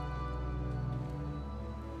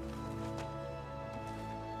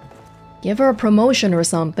 Give her a promotion or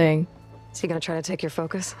something. Is he gonna try to take your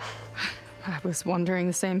focus? I was wondering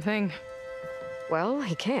the same thing. Well,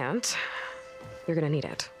 he can't. You're gonna need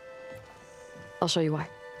it. I'll show you why.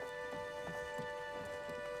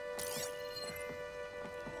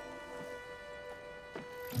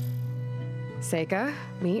 Seyka,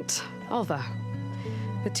 meet Alva.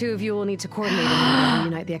 The 2 of you will need to coordinate and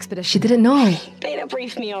unite the expedition. She didn't know. Beta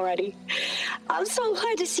briefed me already. I'm so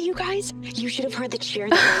glad to see you guys. You should have heard the cheer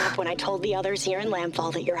that went up when I told the others here in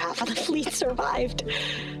Landfall that your half of the fleet survived.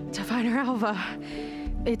 To find her, Alva.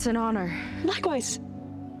 It's an honor. Likewise.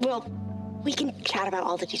 Well, we can chat about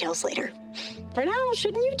all the details later. For now,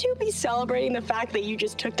 shouldn't you 2 be celebrating the fact that you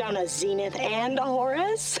just took down a Zenith and a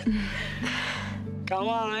Horus? Come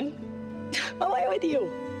on. Away with you.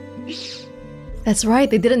 That's right,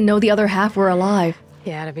 they didn't know the other half were alive.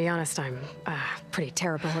 Yeah, to be honest, I'm pretty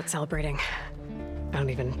terrible at celebrating. I don't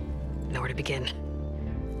even know where to begin.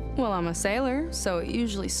 Well, I'm a sailor, so it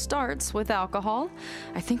usually starts with alcohol.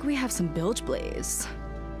 I think we have some bilge blaze.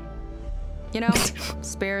 You know,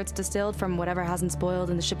 spirits distilled from whatever hasn't spoiled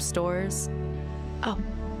in the ship's stores. Oh.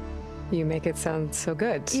 You make it sound so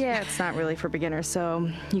good. Yeah, it's not really for beginners, so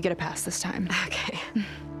you get a pass this time. Okay.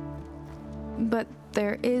 But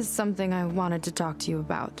there is something I wanted to talk to you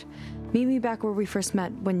about. Meet me back where we first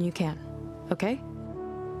met when you can, okay?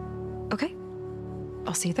 Okay.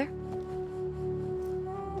 I'll see you there.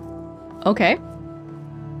 Okay.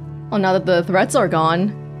 Well, now that the threats are gone,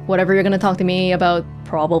 whatever you're gonna talk to me about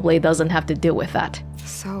probably doesn't have to do with that.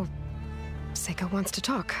 So, Seyka wants to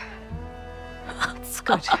talk. That's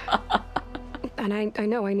good. And I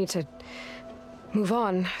know I need to move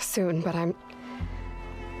on soon, but I'm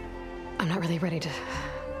not really ready to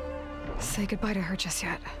say goodbye to her just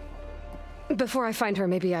yet. Before I find her,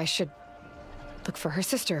 maybe I should look for her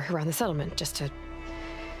sister around the settlement, just to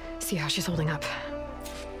see how she's holding up.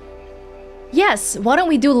 Yes, why don't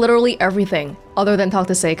we do literally everything other than talk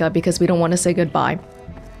to Seyka because we don't want to say goodbye.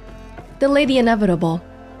 Delay the inevitable.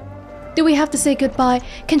 Do we have to say goodbye?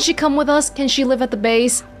 Can she come with us? Can she live at the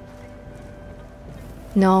base?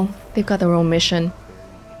 No, they've got their own mission.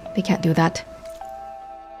 They can't do that.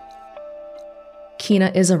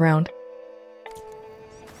 Kina is around.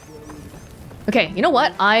 Okay, you know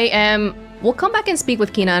what? We'll come back and speak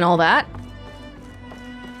with Kina and all that.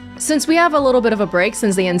 Since we have a little bit of a break,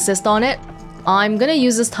 since they insist on it, I'm gonna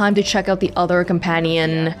use this time to check out the other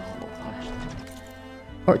companion.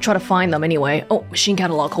 Or try to find them anyway. Oh, machine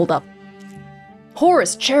catalog, hold up.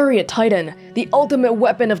 Horus, Chariot Titan, the ultimate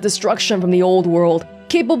weapon of destruction from the old world,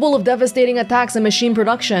 capable of devastating attacks and machine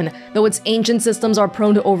production, though its ancient systems are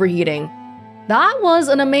prone to overheating. That was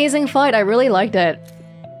an amazing fight, I really liked it.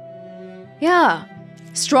 Yeah,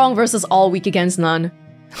 strong versus all, weak against none.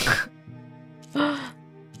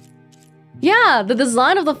 Yeah, the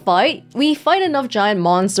design of the fight, we fight enough giant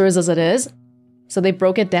monsters as it is. So they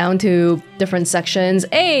broke it down to different sections.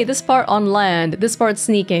 Hey, this part on land, this part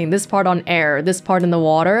sneaking, this part on air, this part in the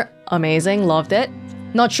water. Amazing, loved it.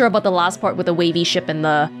 Not sure about the last part with the wavy ship and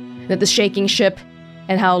the shaking ship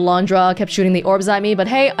and how Londra kept shooting the orbs at me, but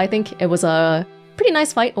hey, I think it was a pretty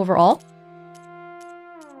nice fight overall.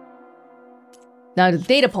 Now the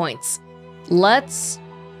data points. Let's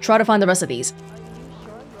try to find the rest of these.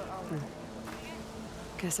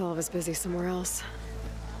 Guess Olive's busy somewhere else.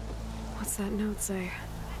 What's that note say?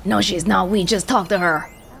 No, she's not. We just talked to her.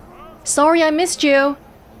 Sorry I missed you.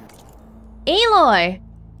 Aloy!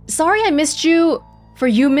 Sorry I missed you for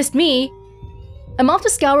you missed me. I'm off to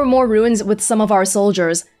scour more ruins with some of our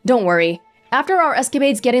soldiers. Don't worry. After our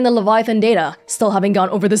escapades getting the Leviathan data, still having gone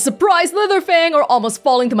over the surprise Leatherfang or almost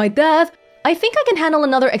falling to my death, I think I can handle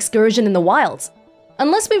another excursion in the wilds.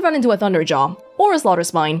 Unless we run into a Thunderjaw, or a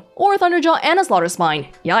Slaughterspine, or a Thunderjaw and a Slaughterspine.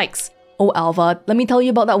 Yikes. Oh, Alva, let me tell you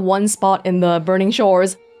about that one spot in the Burning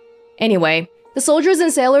Shores. Anyway, the soldiers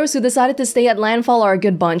and sailors who decided to stay at landfall are a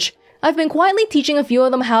good bunch. I've been quietly teaching a few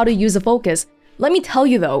of them how to use a focus. Let me tell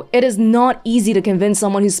you though, it is not easy to convince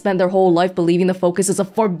someone who's spent their whole life believing the focus is a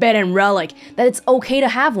forbidden relic that it's okay to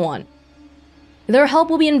have one. Their help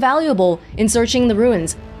will be invaluable in searching the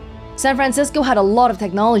ruins. San Francisco had a lot of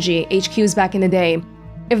technology, HQs back in the day.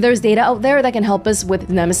 If there's data out there that can help us with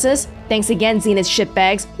Nemesis, thanks again Zenith's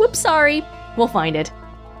shitbags, whoops sorry, we'll find it.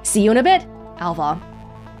 See you in a bit, Alva.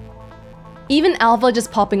 Even Alva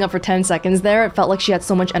just popping up for 10 seconds there, it felt like she had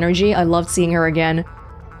so much energy, I loved seeing her again.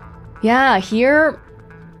 Yeah, here,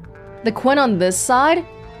 the Quinn on this side,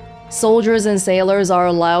 soldiers and sailors are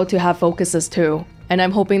allowed to have focuses too. And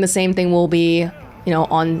I'm hoping the same thing will be,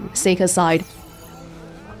 on Seyka's side.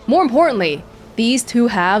 More importantly, these two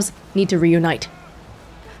halves need to reunite.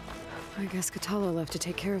 I guess Katala left to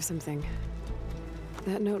take care of something.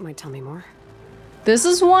 That note might tell me more. This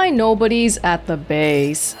is why nobody's at the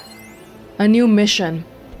base. A new mission.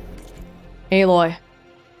 Aloy,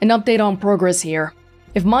 an update on progress here.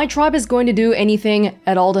 If my tribe is going to do anything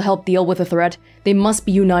at all to help deal with the threat, they must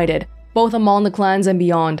be united, both among the clans and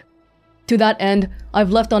beyond. To that end,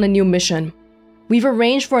 I've left on a new mission. We've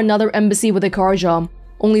arranged for another embassy with the Karja,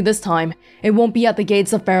 only this time, it won't be at the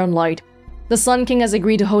gates of Barren Light. The Sun King has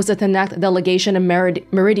agreed to host a Tenakth delegation in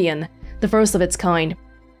Meridian, the first of its kind.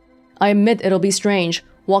 I admit it'll be strange,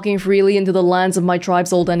 walking freely into the lands of my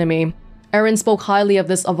tribe's old enemy. Eren spoke highly of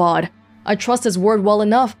this Avad. I trust his word well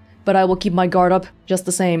enough, but I will keep my guard up just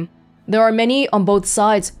the same. There are many on both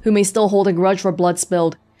sides who may still hold a grudge for blood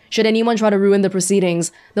spilled. Should anyone try to ruin the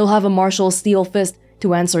proceedings, they'll have a marshal's steel fist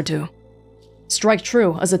to answer to. Strike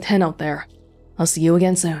true as a 10 out there. I'll see you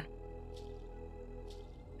again soon.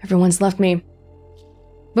 Everyone's left me.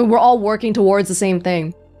 But we're all working towards the same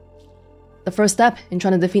thing. The first step in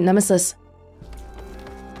trying to defeat Nemesis.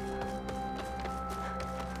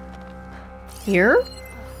 Here?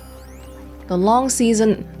 The long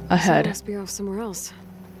season ahead. She must be off somewhere else.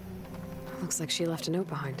 Looks like she left a note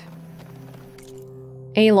behind.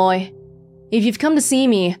 Aloy, if you've come to see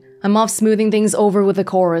me, I'm off smoothing things over with the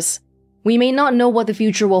chorus. We may not know what the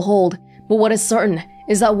future will hold, but what is certain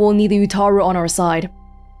is that we'll need the Utaru on our side.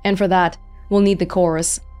 And for that, we'll need the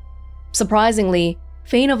chorus. Surprisingly,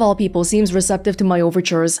 Fane of all people seems receptive to my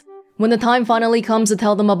overtures. When the time finally comes to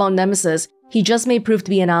tell them about Nemesis, he just may prove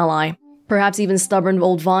to be an ally. Perhaps even stubborn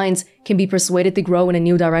old vines can be persuaded to grow in a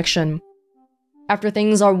new direction. After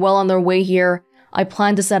things are well on their way here, I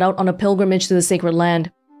plan to set out on a pilgrimage to the sacred land.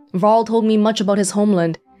 Varl told me much about his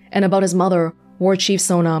homeland, and about his mother, War Chief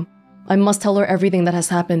Sona. I must tell her everything that has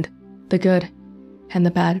happened, the good and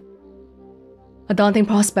the bad. A daunting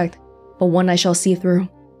prospect, but one I shall see through.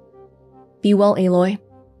 Be well, Aloy,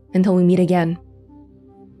 until we meet again.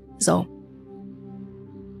 Zoe.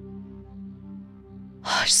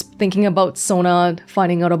 Just thinking about Sona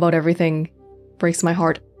finding out about everything breaks my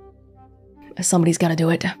heart. Somebody's gotta do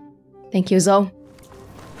it. Thank you, Zoe.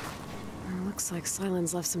 Looks like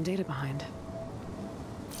Sylens left some data behind.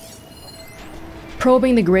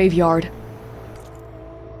 Probing the graveyard.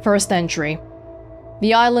 First entry.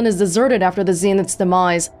 The island is deserted after the Zenith's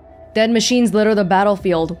demise. Dead machines litter the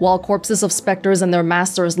battlefield, while corpses of specters and their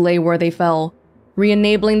masters lay where they fell.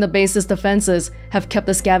 Re-enabling the base's defenses have kept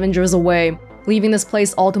the scavengers away, leaving this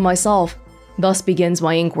place all to myself. Thus begins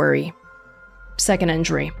my inquiry. Second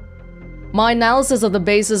entry. My analysis of the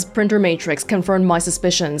base's printer matrix confirmed my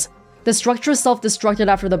suspicions. The structure self-destructed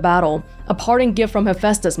after the battle, a parting gift from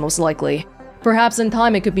Hephaestus most likely. Perhaps in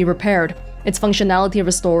time it could be repaired, its functionality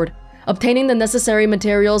restored. Obtaining the necessary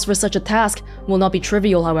materials for such a task will not be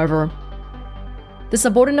trivial, however. The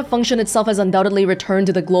subordinate function itself has undoubtedly returned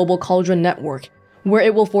to the global Cauldron network, where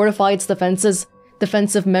it will fortify its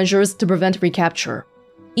defensive measures to prevent recapture.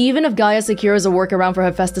 Even if Gaia secures a workaround for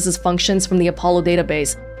Hephaestus' functions from the Apollo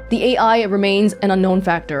database, the AI remains an unknown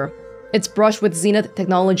factor. Its brush with Zenith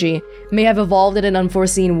technology may have evolved in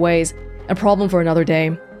unforeseen ways, a problem for another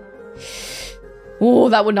day. Ooh,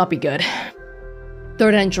 that would not be good.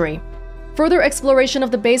 Third entry. Further exploration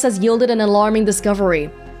of the base has yielded an alarming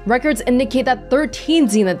discovery. Records indicate that 13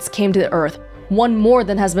 Zeniths came to Earth, one more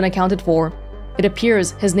than has been accounted for. It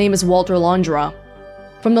appears his name is Walter Londra.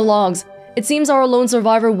 From the logs, it seems our lone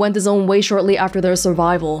survivor went his own way shortly after their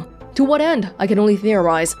survival. To what end, I can only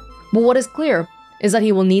theorize, but what is clear is that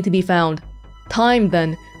he will need to be found. Time,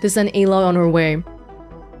 then, to send Aloy on her way.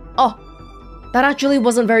 Oh, that actually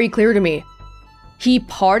wasn't very clear to me. He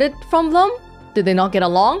parted from them? Did they not get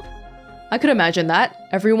along? I could imagine that.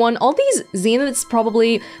 Everyone, all these Zeniths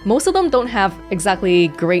probably, most of them don't have exactly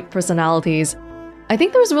great personalities. I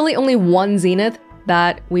think there's really only one Zenith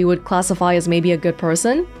that we would classify as maybe a good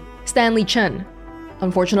person. Stanley Chen.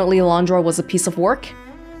 Unfortunately, Londra was a piece of work.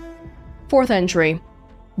 Fourth entry.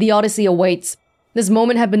 The Odyssey awaits. This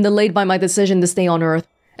moment had been delayed by my decision to stay on Earth,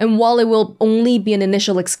 and while it will only be an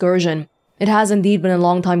initial excursion, it has indeed been a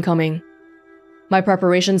long time coming. My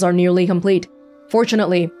preparations are nearly complete.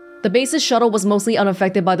 Fortunately, the base's shuttle was mostly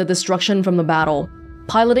unaffected by the destruction from the battle.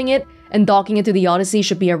 Piloting it and docking it to the Odyssey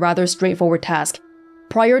should be a rather straightforward task.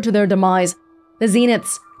 Prior to their demise, the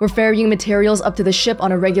Zeniths were ferrying materials up to the ship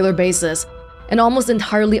on a regular basis, an almost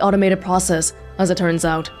entirely automated process, as it turns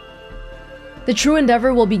out. The true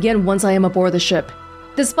endeavor will begin once I am aboard the ship.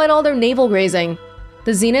 Despite all their navel grazing,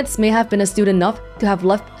 the Zeniths may have been astute enough to have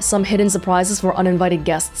left some hidden surprises for uninvited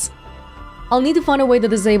guests. I'll need to find a way to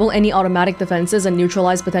disable any automatic defenses and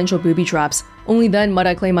neutralize potential booby traps. Only then might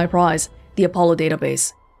I claim my prize, the Apollo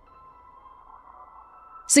database.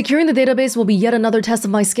 Securing the database will be yet another test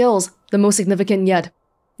of my skills, the most significant yet.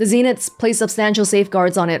 The Zeniths place substantial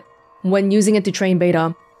safeguards on it when using it to train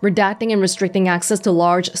Beta, redacting and restricting access to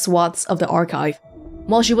large swaths of the archive.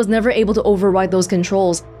 While she was never able to override those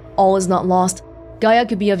controls, all is not lost. Gaia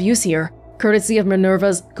could be of use here, courtesy of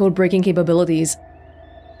Minerva's code-breaking capabilities.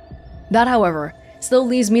 That, however, still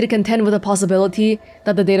leaves me to contend with the possibility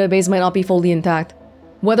that the database might not be fully intact.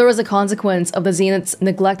 Whether as a consequence of the Zenith's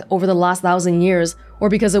neglect over the last 1,000 years, or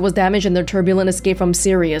because it was damaged in their turbulent escape from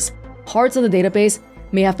Sirius, parts of the database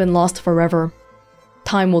may have been lost forever.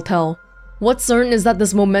 Time will tell. What's certain is that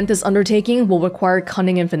this momentous undertaking will require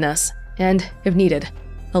cunning and finesse, and, if needed,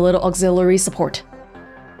 a little auxiliary support.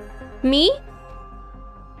 Me?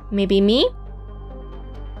 Maybe me?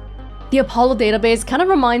 The Apollo database kind of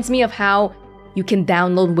reminds me of how you can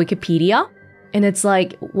download Wikipedia, and it's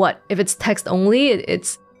like, what, if it's text only,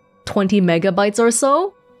 it's 20 megabytes or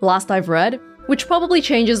so, last I've read, which probably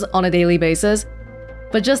changes on a daily basis.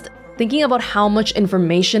 But just thinking about how much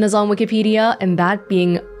information is on Wikipedia, and that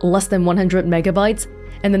being less than 100 megabytes,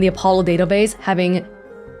 and then the Apollo database having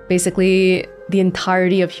Basically, the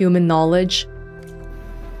entirety of human knowledge.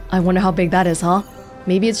 I wonder how big that is, huh?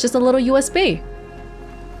 Maybe it's just a little USB.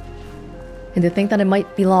 And to think that it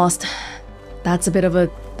might be lost, that's a bit of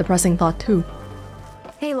a depressing thought too.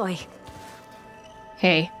 Aloy.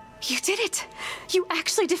 Hey. You did it! You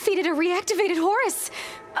actually defeated a reactivated Horus!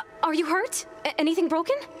 Are you hurt? Anything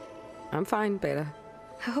broken? I'm fine, Beta.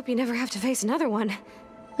 I hope you never have to face another one.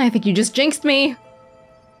 I think you just jinxed me.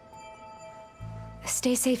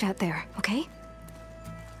 Stay safe out there, okay?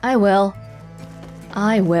 I will.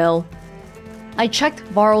 I will. I checked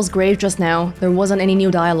Varl's grave just now. There wasn't any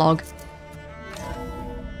new dialogue.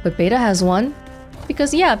 But Beta has one.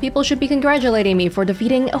 Because yeah, people should be congratulating me for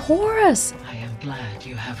defeating a Horus. I am glad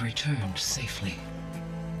you have returned safely.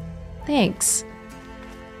 Thanks.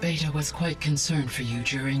 Beta was quite concerned for you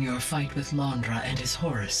during your fight with Londra and his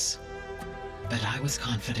Horus. But I was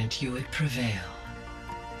confident you would prevail.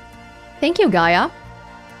 Thank you, Gaia.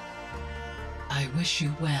 I wish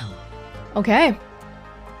you well. Okay.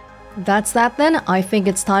 That's that then. I think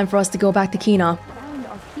it's time for us to go back to Kina.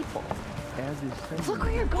 Look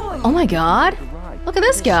where you're going. Oh my god. Look at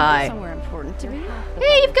this guy.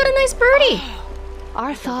 Hey, you've got a nice birdie.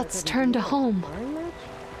 Our thoughts turn to home.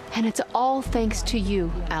 And it's all thanks to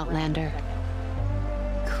you, Outlander.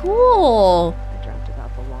 Cool.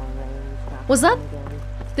 Was that...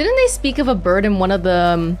 Didn't they speak of a bird in one of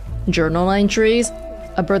the journal entries?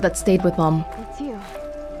 A bird that stayed with them. It's you.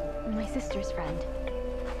 My sister's friend.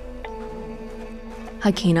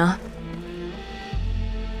 Hi, Kina.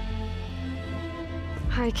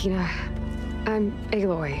 Hi, Kina. I'm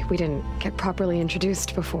Aloy. We didn't get properly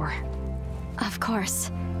introduced before. Of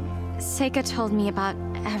course. Seyka told me about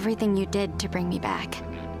everything you did to bring me back.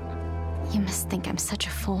 You must think I'm such a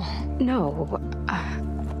fool. No,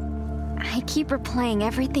 I keep replaying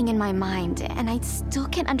everything in my mind, and I still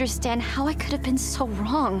can't understand how I could have been so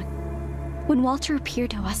wrong. When Walter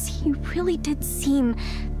appeared to us, he really did seem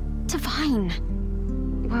divine.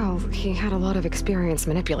 Well, he had a lot of experience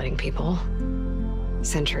manipulating people.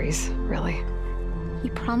 Centuries, really. He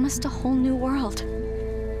promised a whole new world,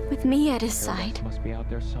 with me at his side. Must be out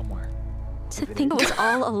there somewhere. To think it was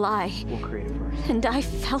all a lie, We'll create it first. and I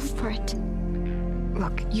fell for it.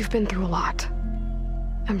 Look, you've been through a lot.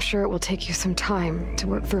 I'm sure it will take you some time to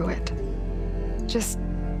work through it. Just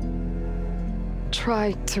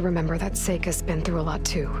try to remember that Seyka's been through a lot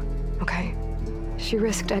too, okay? She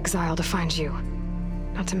risked exile to find you,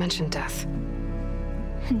 not to mention death.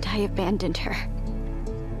 And I abandoned her.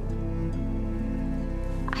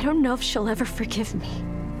 I don't know if she'll ever forgive me.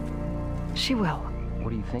 She will.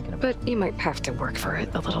 What are you thinking about? But you might have to work for it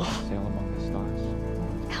a little. Sail among the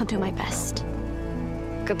stars. I'll do my best.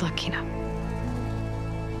 Good luck, Kina.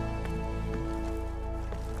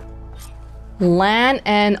 Lan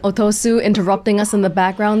and Otosu interrupting us in the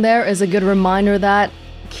background there is a good reminder that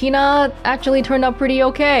Kina actually turned out pretty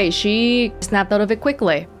okay. She snapped out of it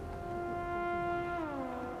quickly.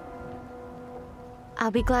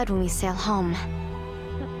 I'll be glad when we sail home.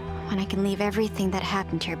 When I can leave everything that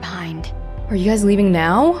happened here behind. Are you guys leaving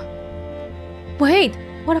now? Wait,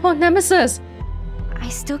 what about Nemesis? I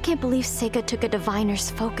still can't believe Seyka took a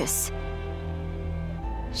diviner's focus.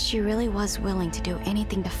 She really was willing to do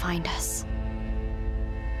anything to find us.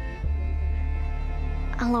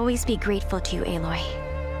 I'll always be grateful to you, Aloy.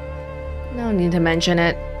 No need to mention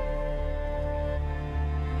it.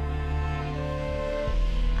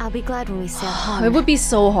 I'll be glad when we sail home. It would be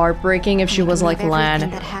so heartbreaking if she was like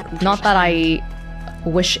Lan. Not that I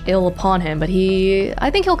wish ill upon him, but I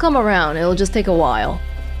think he'll come around. It'll just take a while.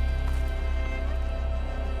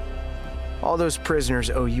 All those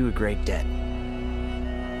prisoners owe you a great debt.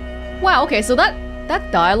 Wow, okay, so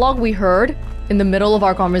that dialogue we heard in the middle of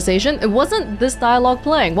our conversation, it wasn't this dialogue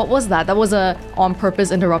playing. What was that? That was a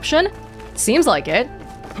on-purpose interruption? Seems like it.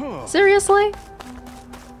 Seriously?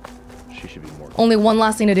 She should be more. Only one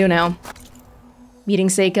last thing to do now. Meeting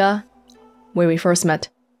Seyka, where we first met.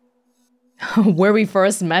 Where we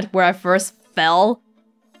first met? Where I first fell?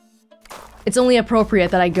 It's only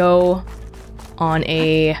appropriate that I go on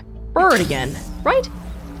a bird again, right?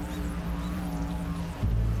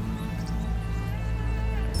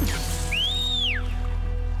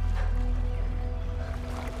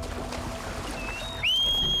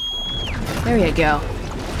 There you go.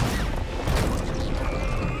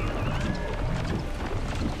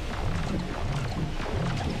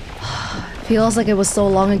 Feels like it was so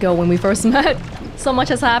long ago when we first met. So much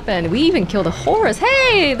has happened. We even killed a Horus.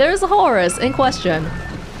 Hey, there's a Horus in question.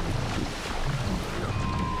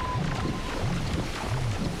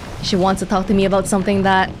 She wants to talk to me about something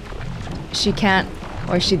that she can't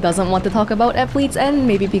Or she doesn't want to talk about at Fleet's End,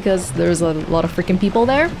 maybe because there's a lot of freaking people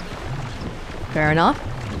there. Fair enough.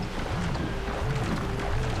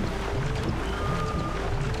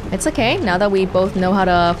 It's okay, now that we both know how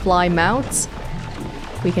to fly mounts,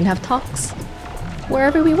 we can have talks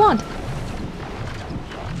wherever we want.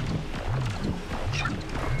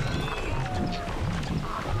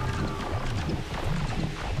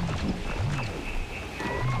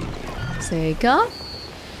 Seyka?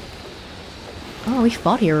 Oh, we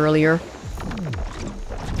fought here earlier.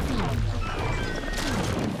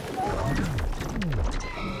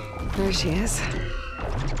 There she is.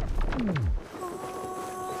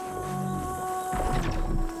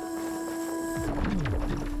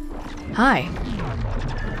 Hi.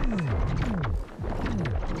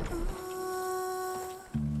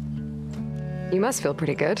 You must feel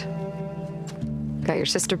pretty good. Got your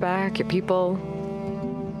sister back, your people.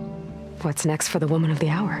 What's next for the woman of the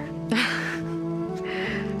hour?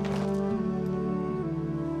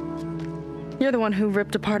 You're the one who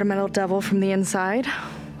ripped apart a metal devil from the inside.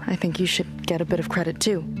 I think you should get a bit of credit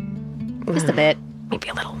too. Just a bit. Maybe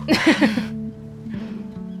a little.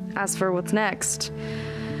 As for what's next,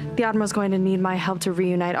 the Admiral's going to need my help to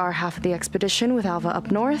reunite our half of the expedition with Alva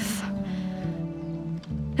up north.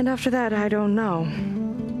 And after that, I don't know.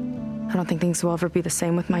 I don't think things will ever be the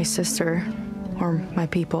same with my sister or my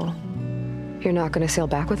people. You're not gonna sail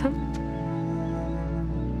back with him?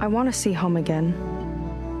 I want to see home again.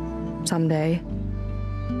 Someday.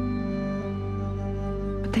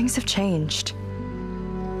 But things have changed.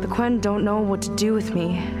 The Quen don't know what to do with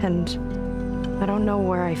me, and I don't know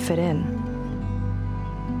where I fit in.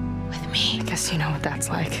 With me? I guess you know what that's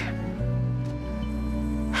like.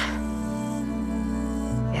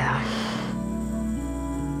 Yeah.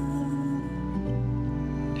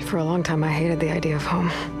 For a long time, I hated the idea of home.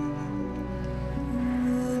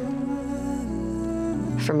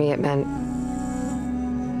 For me, it meant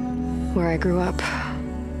where I grew up,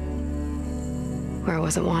 where I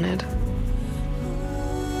wasn't wanted.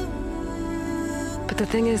 But the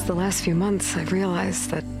thing is, the last few months, I've realized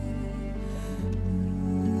that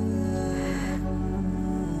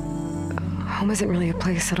home isn't really a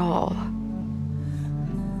place at all.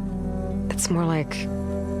 It's more like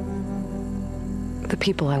the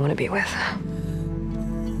people I want to be with.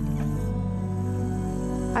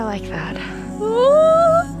 I like that.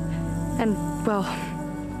 And, well,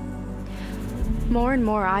 more and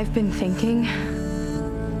more I've been thinking,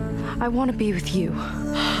 I want to be with you.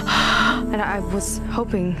 And I was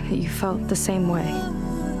hoping that you felt the same way.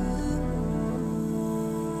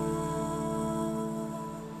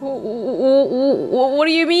 What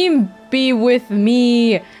do you mean, be with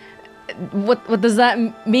me? What does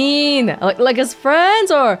that mean? Like as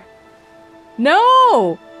friends, or?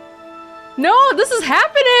 No! No, this is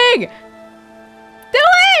happening! Do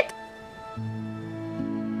it!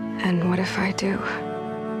 And what if I do?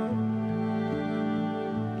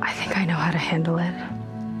 I think I know how to handle it.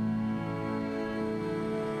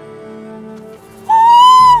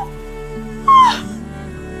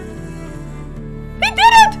 He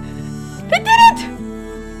did it! He did it!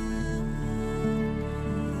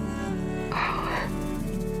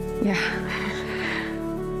 Yeah.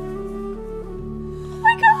 Oh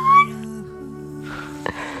my god!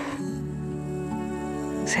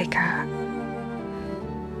 Seyka,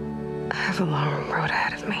 I have a long road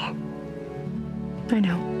ahead of me. I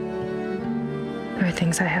know. There are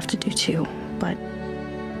things I have to do too, but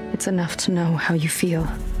it's enough to know how you feel.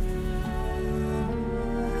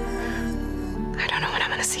 I don't know when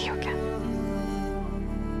I'm gonna see you again.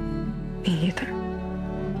 Me either.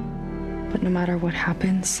 But no matter what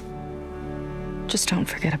happens, just don't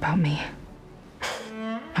forget about me.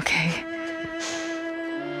 Okay?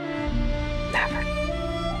 Never.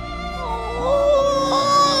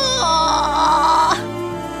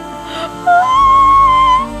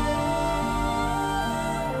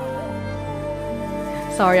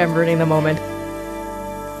 Sorry, I'm ruining the moment.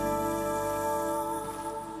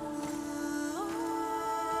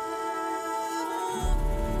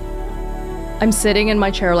 I'm sitting in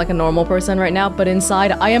my chair like a normal person right now, but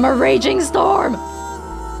inside I am a raging storm!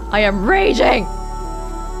 I am raging!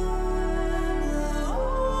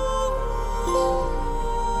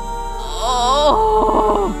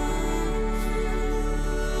 Oh!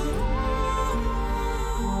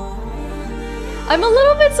 I'm a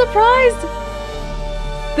little bit surprised!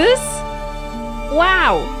 This?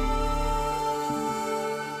 Wow!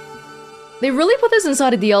 They really put this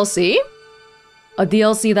inside a DLC? A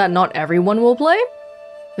DLC that not everyone will play?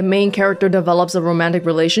 The main character develops a romantic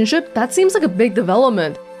relationship? That seems like a big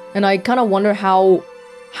development. And I kind of wonder how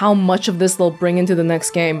much of this they'll bring into the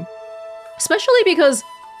next game. Especially because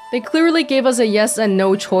they clearly gave us a yes and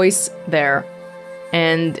no choice there.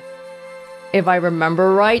 And if I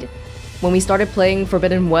remember right, when we started playing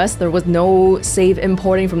Forbidden West, there was no save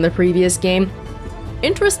importing from the previous game.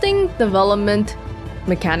 Interesting development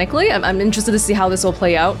mechanically. I'm interested to see how this will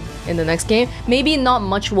play out in the next game. Maybe not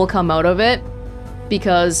much will come out of it,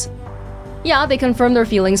 because yeah, they confirm their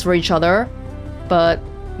feelings for each other, but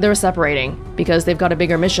they're separating because they've got a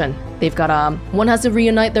bigger mission. They've got one has to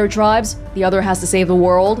reunite their tribes, the other has to save the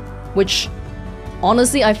world, which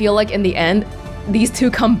honestly I feel like in the end these two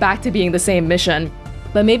come back to being the same mission.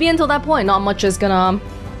 But maybe until that point not much is gonna...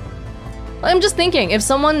 I'm just thinking, if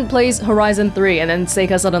someone plays Horizon 3 and then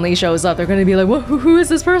Seyka suddenly shows up, they're gonna be like, who is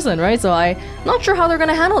this person, right? So I'm not sure how they're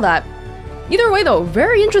gonna handle that. Either way though,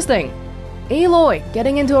 very interesting. Aloy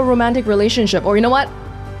getting into a romantic relationship, or you know what?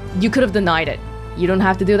 You could have denied it. You don't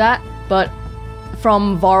have to do that, but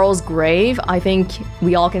from Varl's grave, I think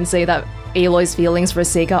we all can say that Aloy's feelings for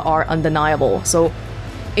Seyka are undeniable. So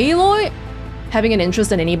Aloy having an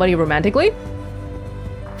interest in anybody romantically,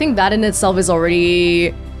 I think that in itself is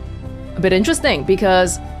already a bit interesting,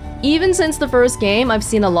 because even since the first game, I've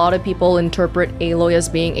seen a lot of people interpret Aloy as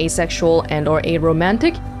being asexual and or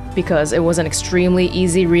aromantic, because it was an extremely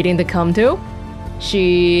easy reading to come to.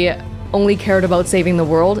 She only cared about saving the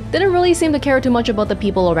world, didn't really seem to care too much about the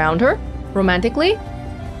people around her, romantically.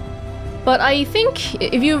 But I think,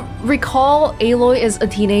 if you recall, Aloy is a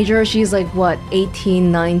teenager, she's like, what,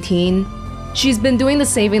 18, 19? She's been doing the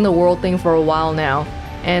saving the world thing for a while now.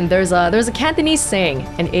 And there's a Cantonese saying,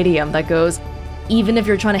 an idiom that goes, even if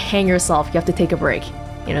you're trying to hang yourself, you have to take a break.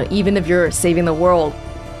 You know, even if you're saving the world,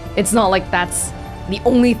 it's not like that's the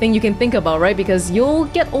only thing you can think about, right? Because you'll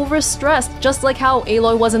get overstressed, just like how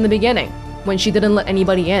Aloy was in the beginning, when she didn't let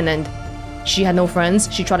anybody in and she had no friends,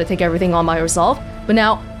 she tried to take everything on by herself. But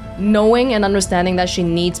now, knowing and understanding that she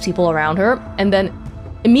needs people around her, and then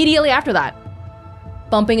immediately after that,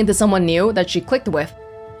 bumping into someone new that she clicked with.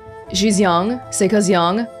 She's young, Seyka's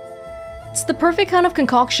young. It's the perfect kind of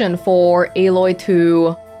concoction for Aloy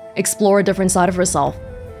to explore a different side of herself.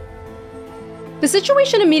 The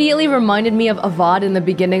situation immediately reminded me of Avad in the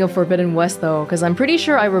beginning of Forbidden West though, because I'm pretty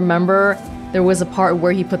sure I remember there was a part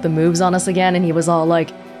where he put the moves on us again and he was all like,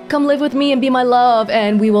 come live with me and be my love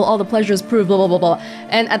and we will all the pleasures prove, blah blah blah blah.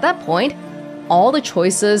 And at that point, all the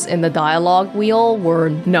choices in the dialogue wheel were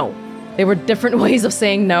no. They were different ways of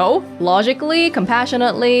saying no, logically,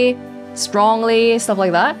 compassionately, strongly, stuff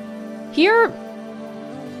like that. Here,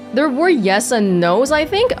 there were yes and no's, I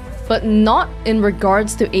think, but not in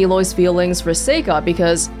regards to Aloy's feelings for Seyka,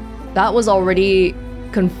 because that was already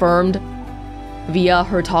confirmed via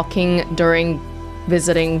her talking during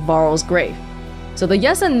visiting Varl's grave. So the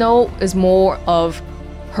yes and no is more of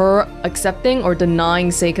her accepting or denying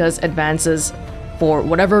Seyka's advances for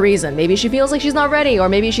whatever reason. Maybe she feels like she's not ready, or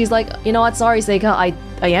maybe she's like, you know what, sorry Seyka,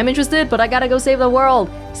 I am interested, but I gotta go save the world.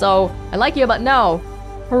 So, I like you, but no.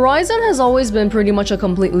 Horizon has always been pretty much a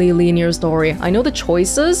completely linear story. I know the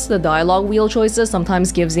choices, the dialogue wheel choices,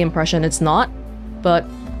 sometimes gives the impression it's not, but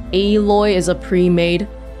Aloy is a pre-made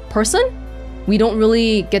person. We don't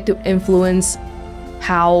really get to influence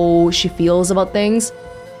how she feels about things.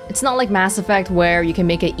 It's not like Mass Effect where you can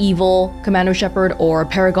make an evil Commander Shepard or a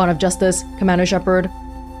Paragon of Justice Commander Shepard.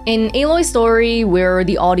 In Aloy's story, we're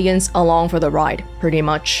the audience along for the ride, pretty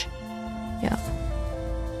much. Yeah.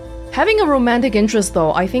 Having a romantic interest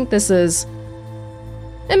though, I think this is...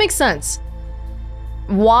 it makes sense.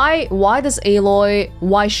 Why does Aloy,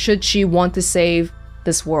 why should she want to save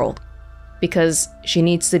this world? Because she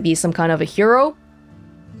needs to be some kind of a hero?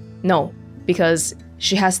 No, because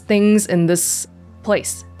she has things in this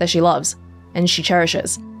place that she loves, and she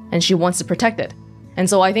cherishes, and she wants to protect it. And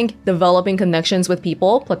so I think developing connections with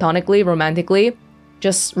people, platonically, romantically,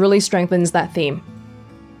 just really strengthens that theme.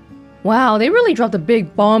 Wow, they really dropped a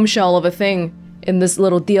big bombshell of a thing in this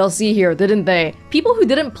little DLC here, didn't they? People who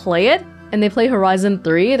didn't play it, and they play Horizon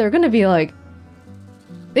 3, they're gonna be like,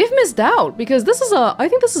 they've missed out, because this is I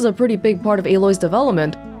think this is a pretty big part of Aloy's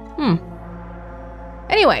development.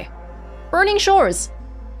 Anyway, Burning Shores.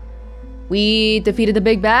 We defeated the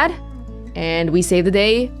big bad, and we saved the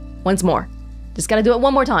day once more. Just gotta do it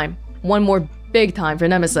one more time. One more big time for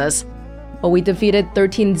Nemesis. But we defeated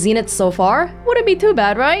 13 Zeniths so far. Wouldn't be too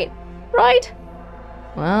bad, right? Right?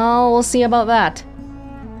 Well, we'll see about that.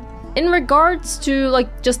 In regards to,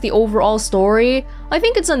 like, just the overall story, I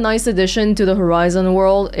think it's a nice addition to the Horizon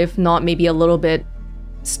world, if not maybe a little bit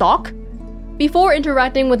stock. Before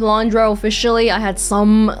interacting with Londra officially, I had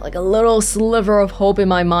a little sliver of hope in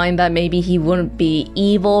my mind that maybe he wouldn't be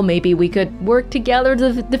evil, maybe we could work together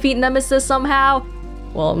to defeat Nemesis somehow.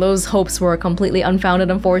 Well, those hopes were completely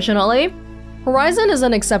unfounded, unfortunately. Horizon is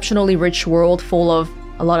an exceptionally rich world full of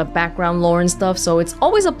a lot of background lore and stuff, so it's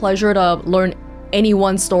always a pleasure to learn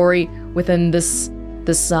anyone's story within this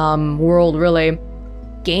world, really.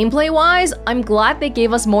 Gameplay-wise, I'm glad they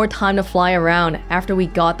gave us more time to fly around after we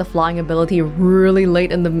got the flying ability really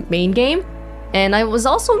late in the main game. And I was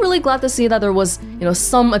also really glad to see that there was,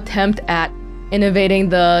 some attempt at innovating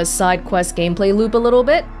the side quest gameplay loop a little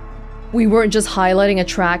bit. We weren't just highlighting a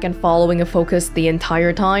track and following a focus the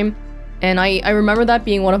entire time. And I remember that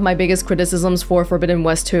being one of my biggest criticisms for Forbidden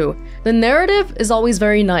West 2. The narrative is always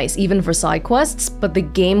very nice, even for side quests, but the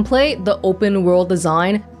gameplay, the open world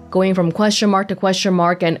design, going from question mark to question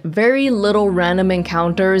mark and very little random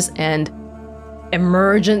encounters and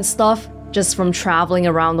emergent stuff just from traveling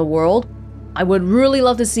around the world. I would really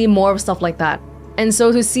love to see more of stuff like that. And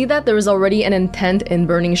so to see that there is already an intent in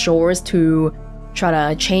Burning Shores to try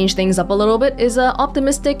to change things up a little bit is an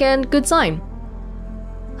optimistic and good sign.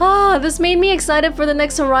 This made me excited for the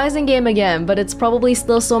next Horizon game again, but it's probably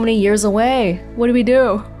still so many years away. What do we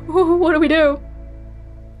do? What do we do?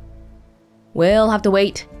 We'll have to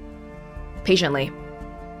wait. Patiently.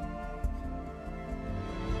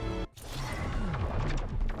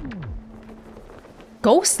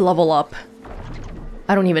 Ghost level up.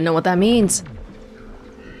 I don't even know what that means.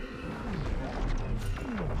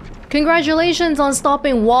 Congratulations on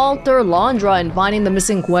stopping Walter, Londra, and finding the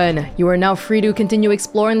missing Gwen. You are now free to continue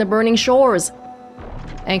exploring the Burning Shores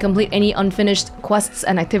and complete any unfinished quests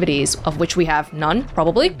and activities, of which we have none,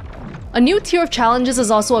 probably. A new tier of challenges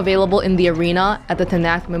is also available in the arena at the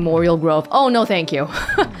Tenakth Memorial Grove. Oh, no thank you.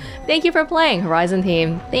 Thank you for playing, Horizon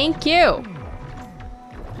team. Thank you.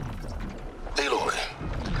 Aloy,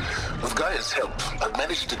 with Gaia's help, I've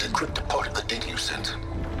managed to decrypt a part of the data you sent.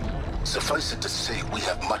 Suffice it to say, we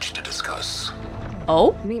have much to discuss.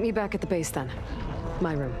 Oh? Meet me back at the base then.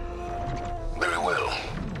 My room. Very well.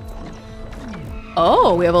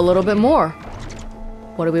 Oh, we have a little bit more.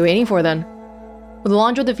 What are we waiting for then? With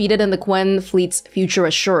Londra defeated and the Quen fleet's future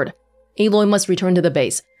assured, Aloy must return to the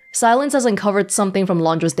base. Silence has uncovered something from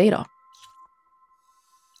Londra's data.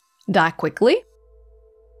 That quickly?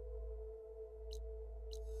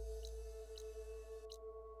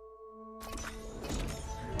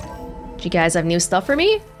 Do you guys have new stuff for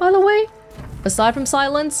me, by the way? Aside from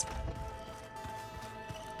Silence?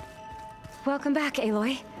 Welcome back,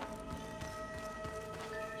 Aloy.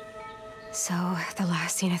 So, the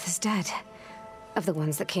last Zenith is dead. Of the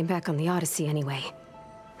ones that came back on the Odyssey, anyway.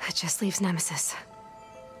 That just leaves Nemesis.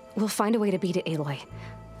 We'll find a way to beat it, Aloy.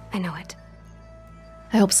 I know it.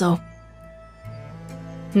 I hope so.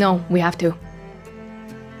 No, we have to.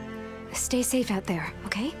 Stay safe out there,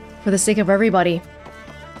 okay? For the sake of everybody.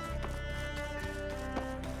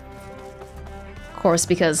 Of course,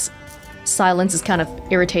 because Silence is kind of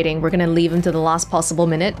irritating, we're gonna leave him to the last possible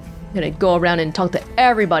minute. I'm gonna go around and talk to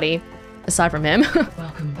everybody, aside from him.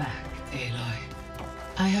 Welcome back, Aloy.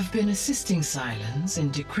 I have been assisting Silence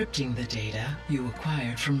in decrypting the data you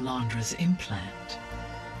acquired from Londra's implant.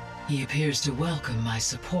 He appears to welcome my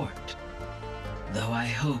support, though I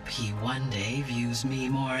hope he one day views me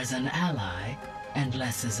more as an ally and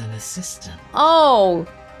less as an assistant. Oh!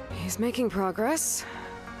 He's making progress.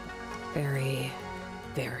 Very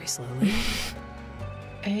slowly.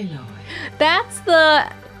 Aloy. That's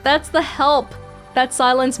the help that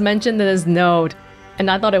Silence mentioned in his note.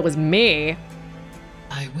 And I thought it was me.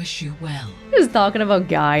 I wish you well. He was talking about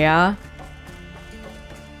Gaia.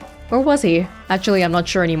 Or was he? Actually, I'm not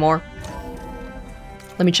sure anymore.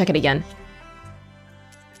 Let me check it again.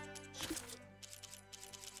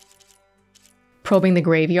 Probing the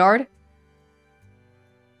graveyard.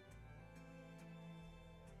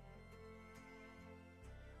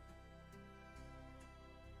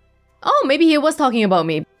 Oh, maybe he was talking about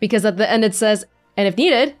me, because at the end it says, and if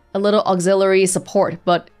needed, a little auxiliary support,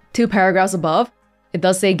 but 2 paragraphs above, it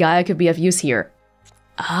does say Gaia could be of use here.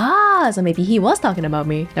 Ah, so maybe he was talking about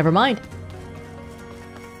me. Never mind.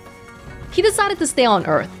 He decided to stay on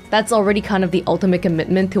Earth. That's already kind of the ultimate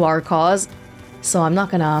commitment to our cause, so I'm not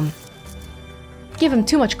gonna give him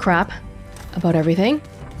too much crap about everything.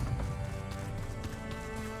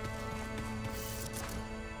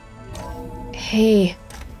 Hey.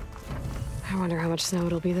 I wonder how much snow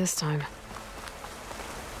it'll be this time.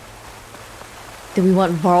 Do we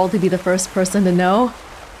want Varl to be the first person to know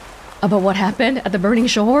about what happened at the Burning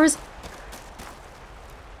Shores?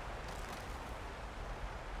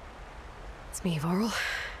 It's me, Varl.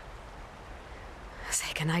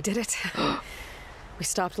 Seyka and I did it. We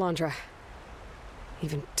stopped Londra.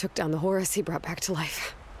 Even took down the Horus he brought back to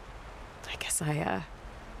life. I guess I, have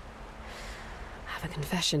a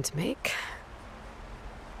confession to make.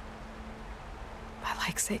 I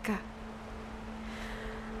like Seyka.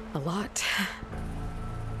 A lot.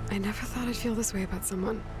 I never thought I'd feel this way about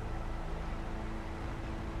someone.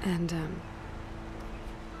 And,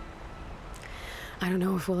 I don't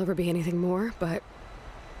know if we'll ever be anything more, but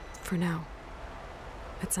for now,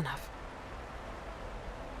 it's enough.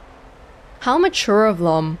 How mature of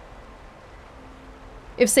them.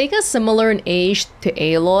 If Seyka's similar in age to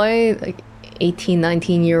Aloy, like 18,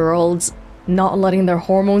 19-year-olds, not letting their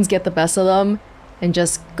hormones get the best of them, and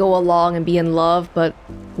just go along and be in love, but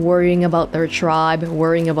worrying about their tribe,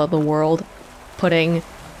 worrying about the world, putting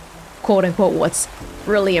quote-unquote what's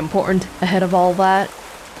really important ahead of all that.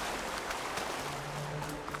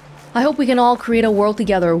 I hope we can all create a world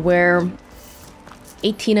together where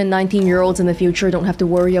 18 and 19-year-olds in the future don't have to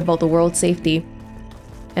worry about the world's safety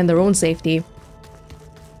and their own safety.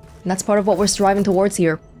 And that's part of what we're striving towards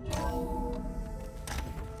here.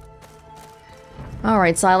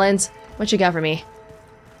 Alright, Silence. What you got for me?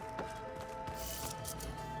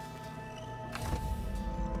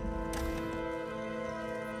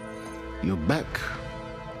 You're back.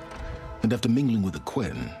 And after mingling with the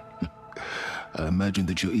Quen, I imagine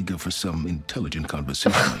that you're eager for some intelligent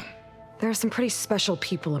conversation. There are some pretty special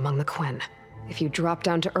people among the Quen. If you drop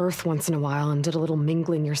down to Earth once in a while and did a little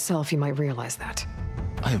mingling yourself, you might realize that.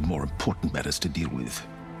 I have more important matters to deal with.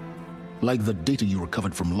 Like the data you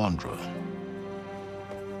recovered from Londra.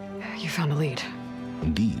 You found a lead.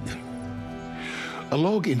 Indeed. A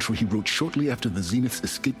log entry he wrote shortly after the Zeniths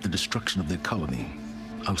escaped the destruction of their colony.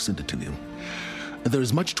 I'll send it to you. There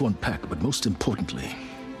is much to unpack, but most importantly,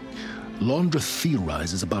 Londra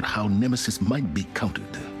theorizes about how Nemesis might be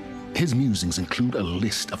countered. His musings include a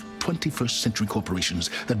list of 21st century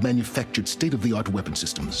corporations that manufactured state-of-the-art weapon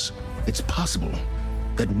systems. It's possible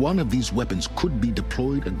that one of these weapons could be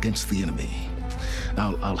deployed against the enemy.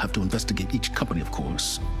 I'll have to investigate each company, of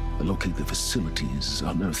course, locate their facilities,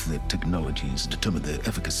 unearth their technologies, determine their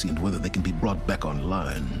efficacy and whether they can be brought back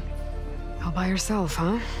online. All by yourself,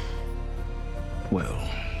 huh? Well...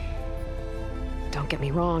 Don't get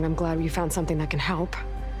me wrong, I'm glad you found something that can help.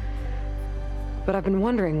 But I've been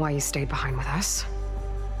wondering why you stayed behind with us.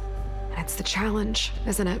 It's the challenge,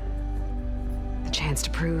 isn't it? The chance to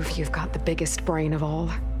prove you've got the biggest brain of all.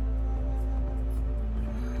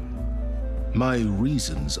 My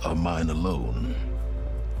reasons are mine alone.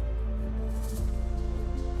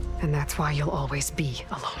 And that's why you'll always be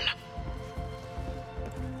alone.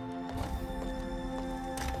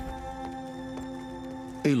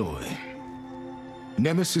 Aloy,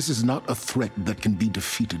 Nemesis is not a threat that can be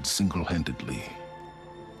defeated single-handedly.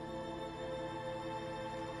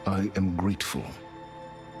 I am grateful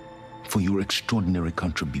for your extraordinary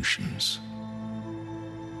contributions.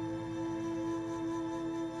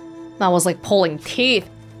 That was like pulling teeth.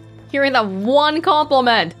 Hearing that one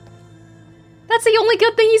compliment. That's the only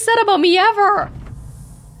good thing he said about me ever.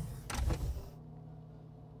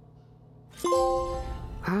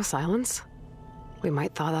 Oh, Silence. We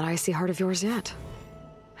might thaw that icy heart of yours yet.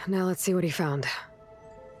 Now let's see what he found.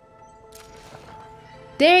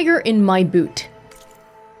 Dagger in my boot.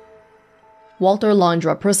 Walter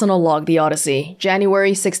Londra, personal log, The Odyssey,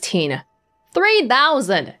 January 16,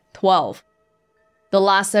 3012. The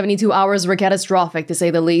last 72 hours were catastrophic, to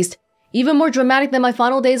say the least. Even more dramatic than my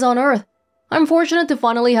final days on Earth. I'm fortunate to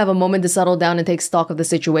finally have a moment to settle down and take stock of the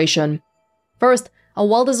situation. First, a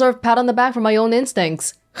well-deserved pat on the back for my own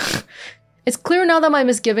instincts. It's clear now that my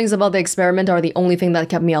misgivings about the experiment are the only thing that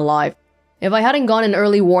kept me alive. If I hadn't gotten an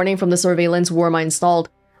early warning from the surveillance worm I installed,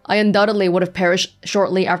 I undoubtedly would have perished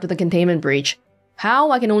shortly after the containment breach. How,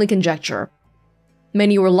 I can only conjecture.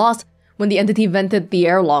 Many were lost when the entity vented the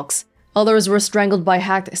airlocks. Others were strangled by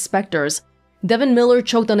hacked specters. Devin Miller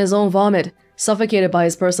choked on his own vomit, suffocated by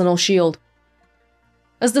his personal shield.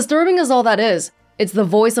 As disturbing as all that is, it's the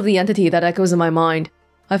voice of the entity that echoes in my mind.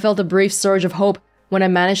 I felt a brief surge of hope when I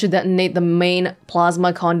managed to detonate the main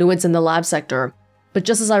plasma conduits in the lab sector. But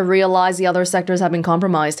just as I realized the other sectors had been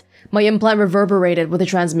compromised, my implant reverberated with a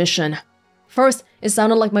transmission. First, it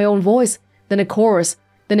sounded like my own voice, then a chorus,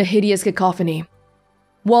 then a hideous cacophony.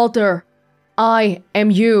 Walter, I am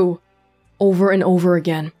you, over and over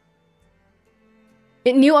again.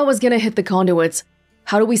 It knew I was gonna hit the conduits.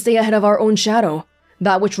 How do we stay ahead of our own shadow,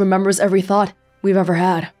 that which remembers every thought we've ever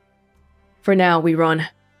had? For now, we run.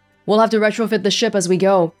 We'll have to retrofit the ship as we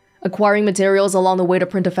go, acquiring materials along the way to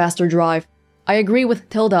print a faster drive. I agree with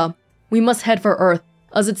Tilda. We must head for Earth,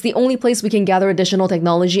 as it's the only place we can gather additional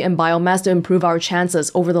technology and biomass to improve our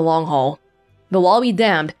chances over the long haul. Though I'll be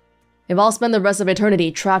damned if I'll spend the rest of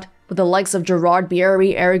eternity trapped with the likes of Gerard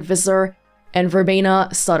Bierry, Eric Visser, and Verbena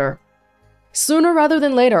Sutter. Sooner rather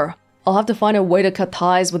than later, I'll have to find a way to cut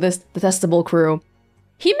ties with this detestable crew.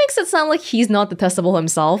 He makes it sound like he's not detestable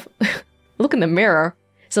himself. Look in the mirror.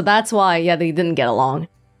 So that's why, yeah, they didn't get along.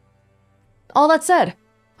 All that said,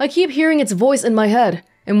 I keep hearing its voice in my head,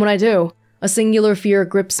 and when I do, a singular fear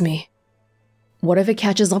grips me. What if it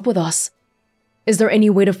catches up with us? Is there any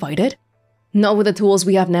way to fight it? Not with the tools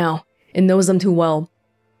we have now. It knows them too well.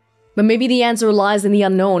 But maybe the answer lies in the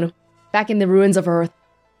unknown, back in the ruins of Earth.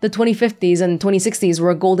 The 2050s and 2060s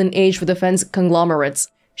were a golden age for defense conglomerates.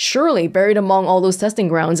 Surely, buried among all those testing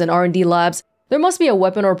grounds and R&D labs, there must be a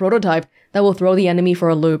weapon or prototype that will throw the enemy for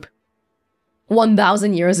a loop.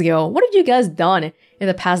 1,000 years ago, what have you guys done in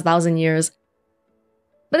the past 1,000 years?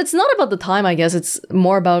 But it's not about the time, I guess. It's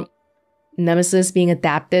more about Nemesis being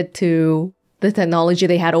adapted to the technology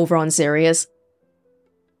they had over on Sirius.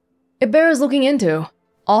 It bears looking into.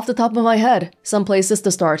 Off the top of my head, some places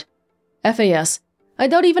to start. FAS. I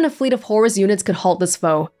doubt even a fleet of Horus units could halt this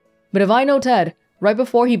foe. But if I know Ted, right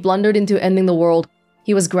before he blundered into ending the world,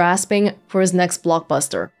 he was grasping for his next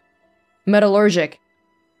blockbuster. Metallurgic.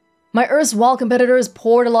 My erstwhile competitors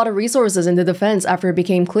poured a lot of resources into defense after it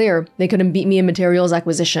became clear they couldn't beat me in materials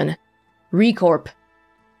acquisition. Recorp.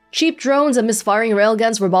 Cheap drones and misfiring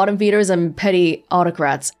railguns for bottom feeders and petty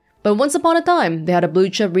autocrats. But once upon a time, they had a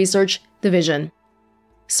blue-chip research division.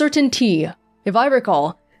 Certainty. If I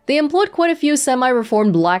recall, they employed quite a few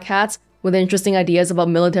semi-reformed black hats with interesting ideas about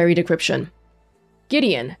military decryption.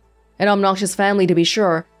 Gideon. An obnoxious family to be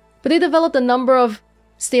sure, but they developed a number of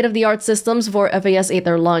state-of-the-art systems for FAS ate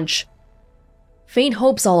their lunch. Faint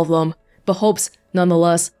hopes, all of them, but hopes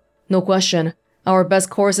nonetheless. No question, our best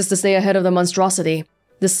course is to stay ahead of the monstrosity,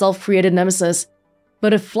 this self-created nemesis.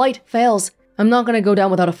 But if flight fails, I'm not gonna go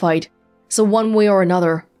down without a fight. So one way or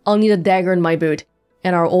another, I'll need a dagger in my boot,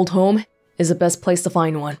 and our old home is the best place to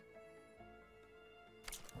find one.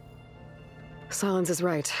 Silence is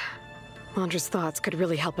right. Londra's thoughts could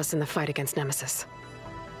really help us in the fight against Nemesis.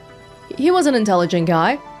 He was an intelligent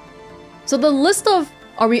guy. So the list of...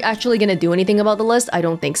 Are we actually gonna do anything about the list? I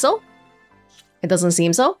don't think so. It doesn't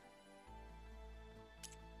seem so.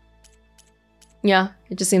 Yeah,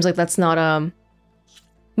 it just seems like that's not,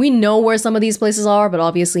 We know where some of these places are, but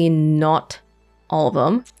obviously not all of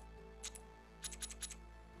them.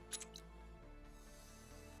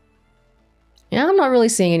 Yeah, I'm not really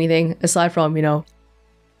seeing anything aside from, you know,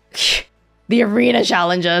 the arena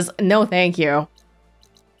challenges. No, thank you.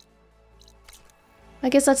 I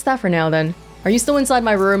guess that's that for now, then. Are you still inside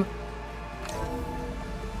my room?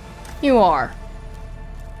 You are.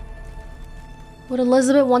 Would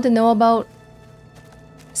Elizabeth want to know about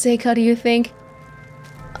Seyka, do you think?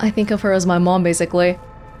 I think of her as my mom, basically.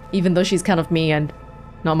 Even though she's kind of me and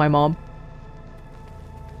not my mom.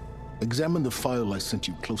 Examine the file I sent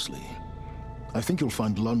you closely. I think you'll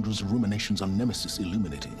find Londra's ruminations on Nemesis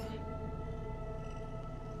illuminating.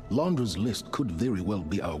 Londra's list could very well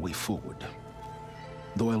be our way forward.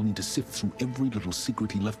 Though I'll need to sift through every little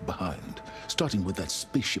secret he left behind, starting with that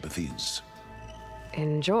spaceship of his.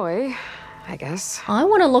 Enjoy, I guess. I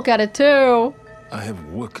want to look at it too. I have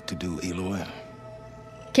work to do, Aloy.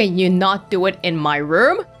 Can you not do it in my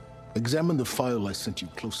room? Examine the file I sent you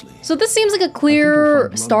closely. So this seems like a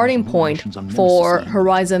clear starting point for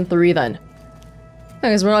Horizon 3 then. I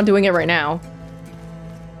guess we're not doing it right now.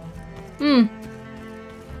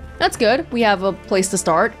 That's good. We have a place to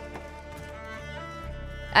start.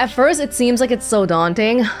 At first, it seems like it's so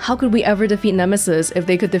daunting. How could we ever defeat Nemesis if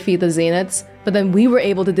they could defeat the Zeniths? But then we were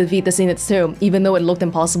able to defeat the Zeniths too, even though it looked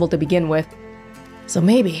impossible to begin with. So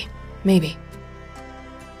maybe.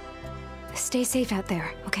 Stay safe out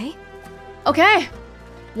there, okay? Okay.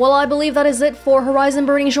 Well, I believe that is it for Horizon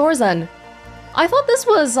Burning Shores then. I thought this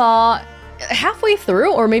was, halfway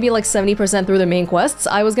through, or maybe like 70% through the main quests.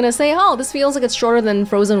 I was gonna say, oh, this feels like it's shorter than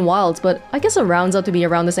Frozen Wilds, but I guess it rounds out to be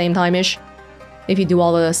around the same time-ish. If you do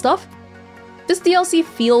all the stuff. This DLC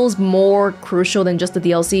feels more crucial than just the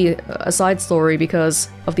DLC, a side story, because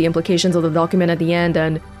of the implications of the document at the end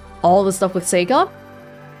and all the stuff with Seyka.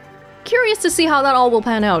 Curious to see how that all will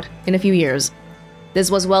pan out in a few years. This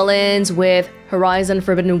was Welonz with Horizon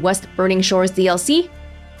Forbidden West Burning Shores DLC.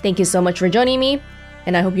 Thank you so much for joining me,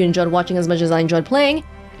 and I hope you enjoyed watching as much as I enjoyed playing,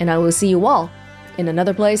 and I will see you all in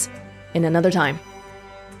another place, in another time.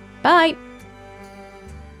 Bye!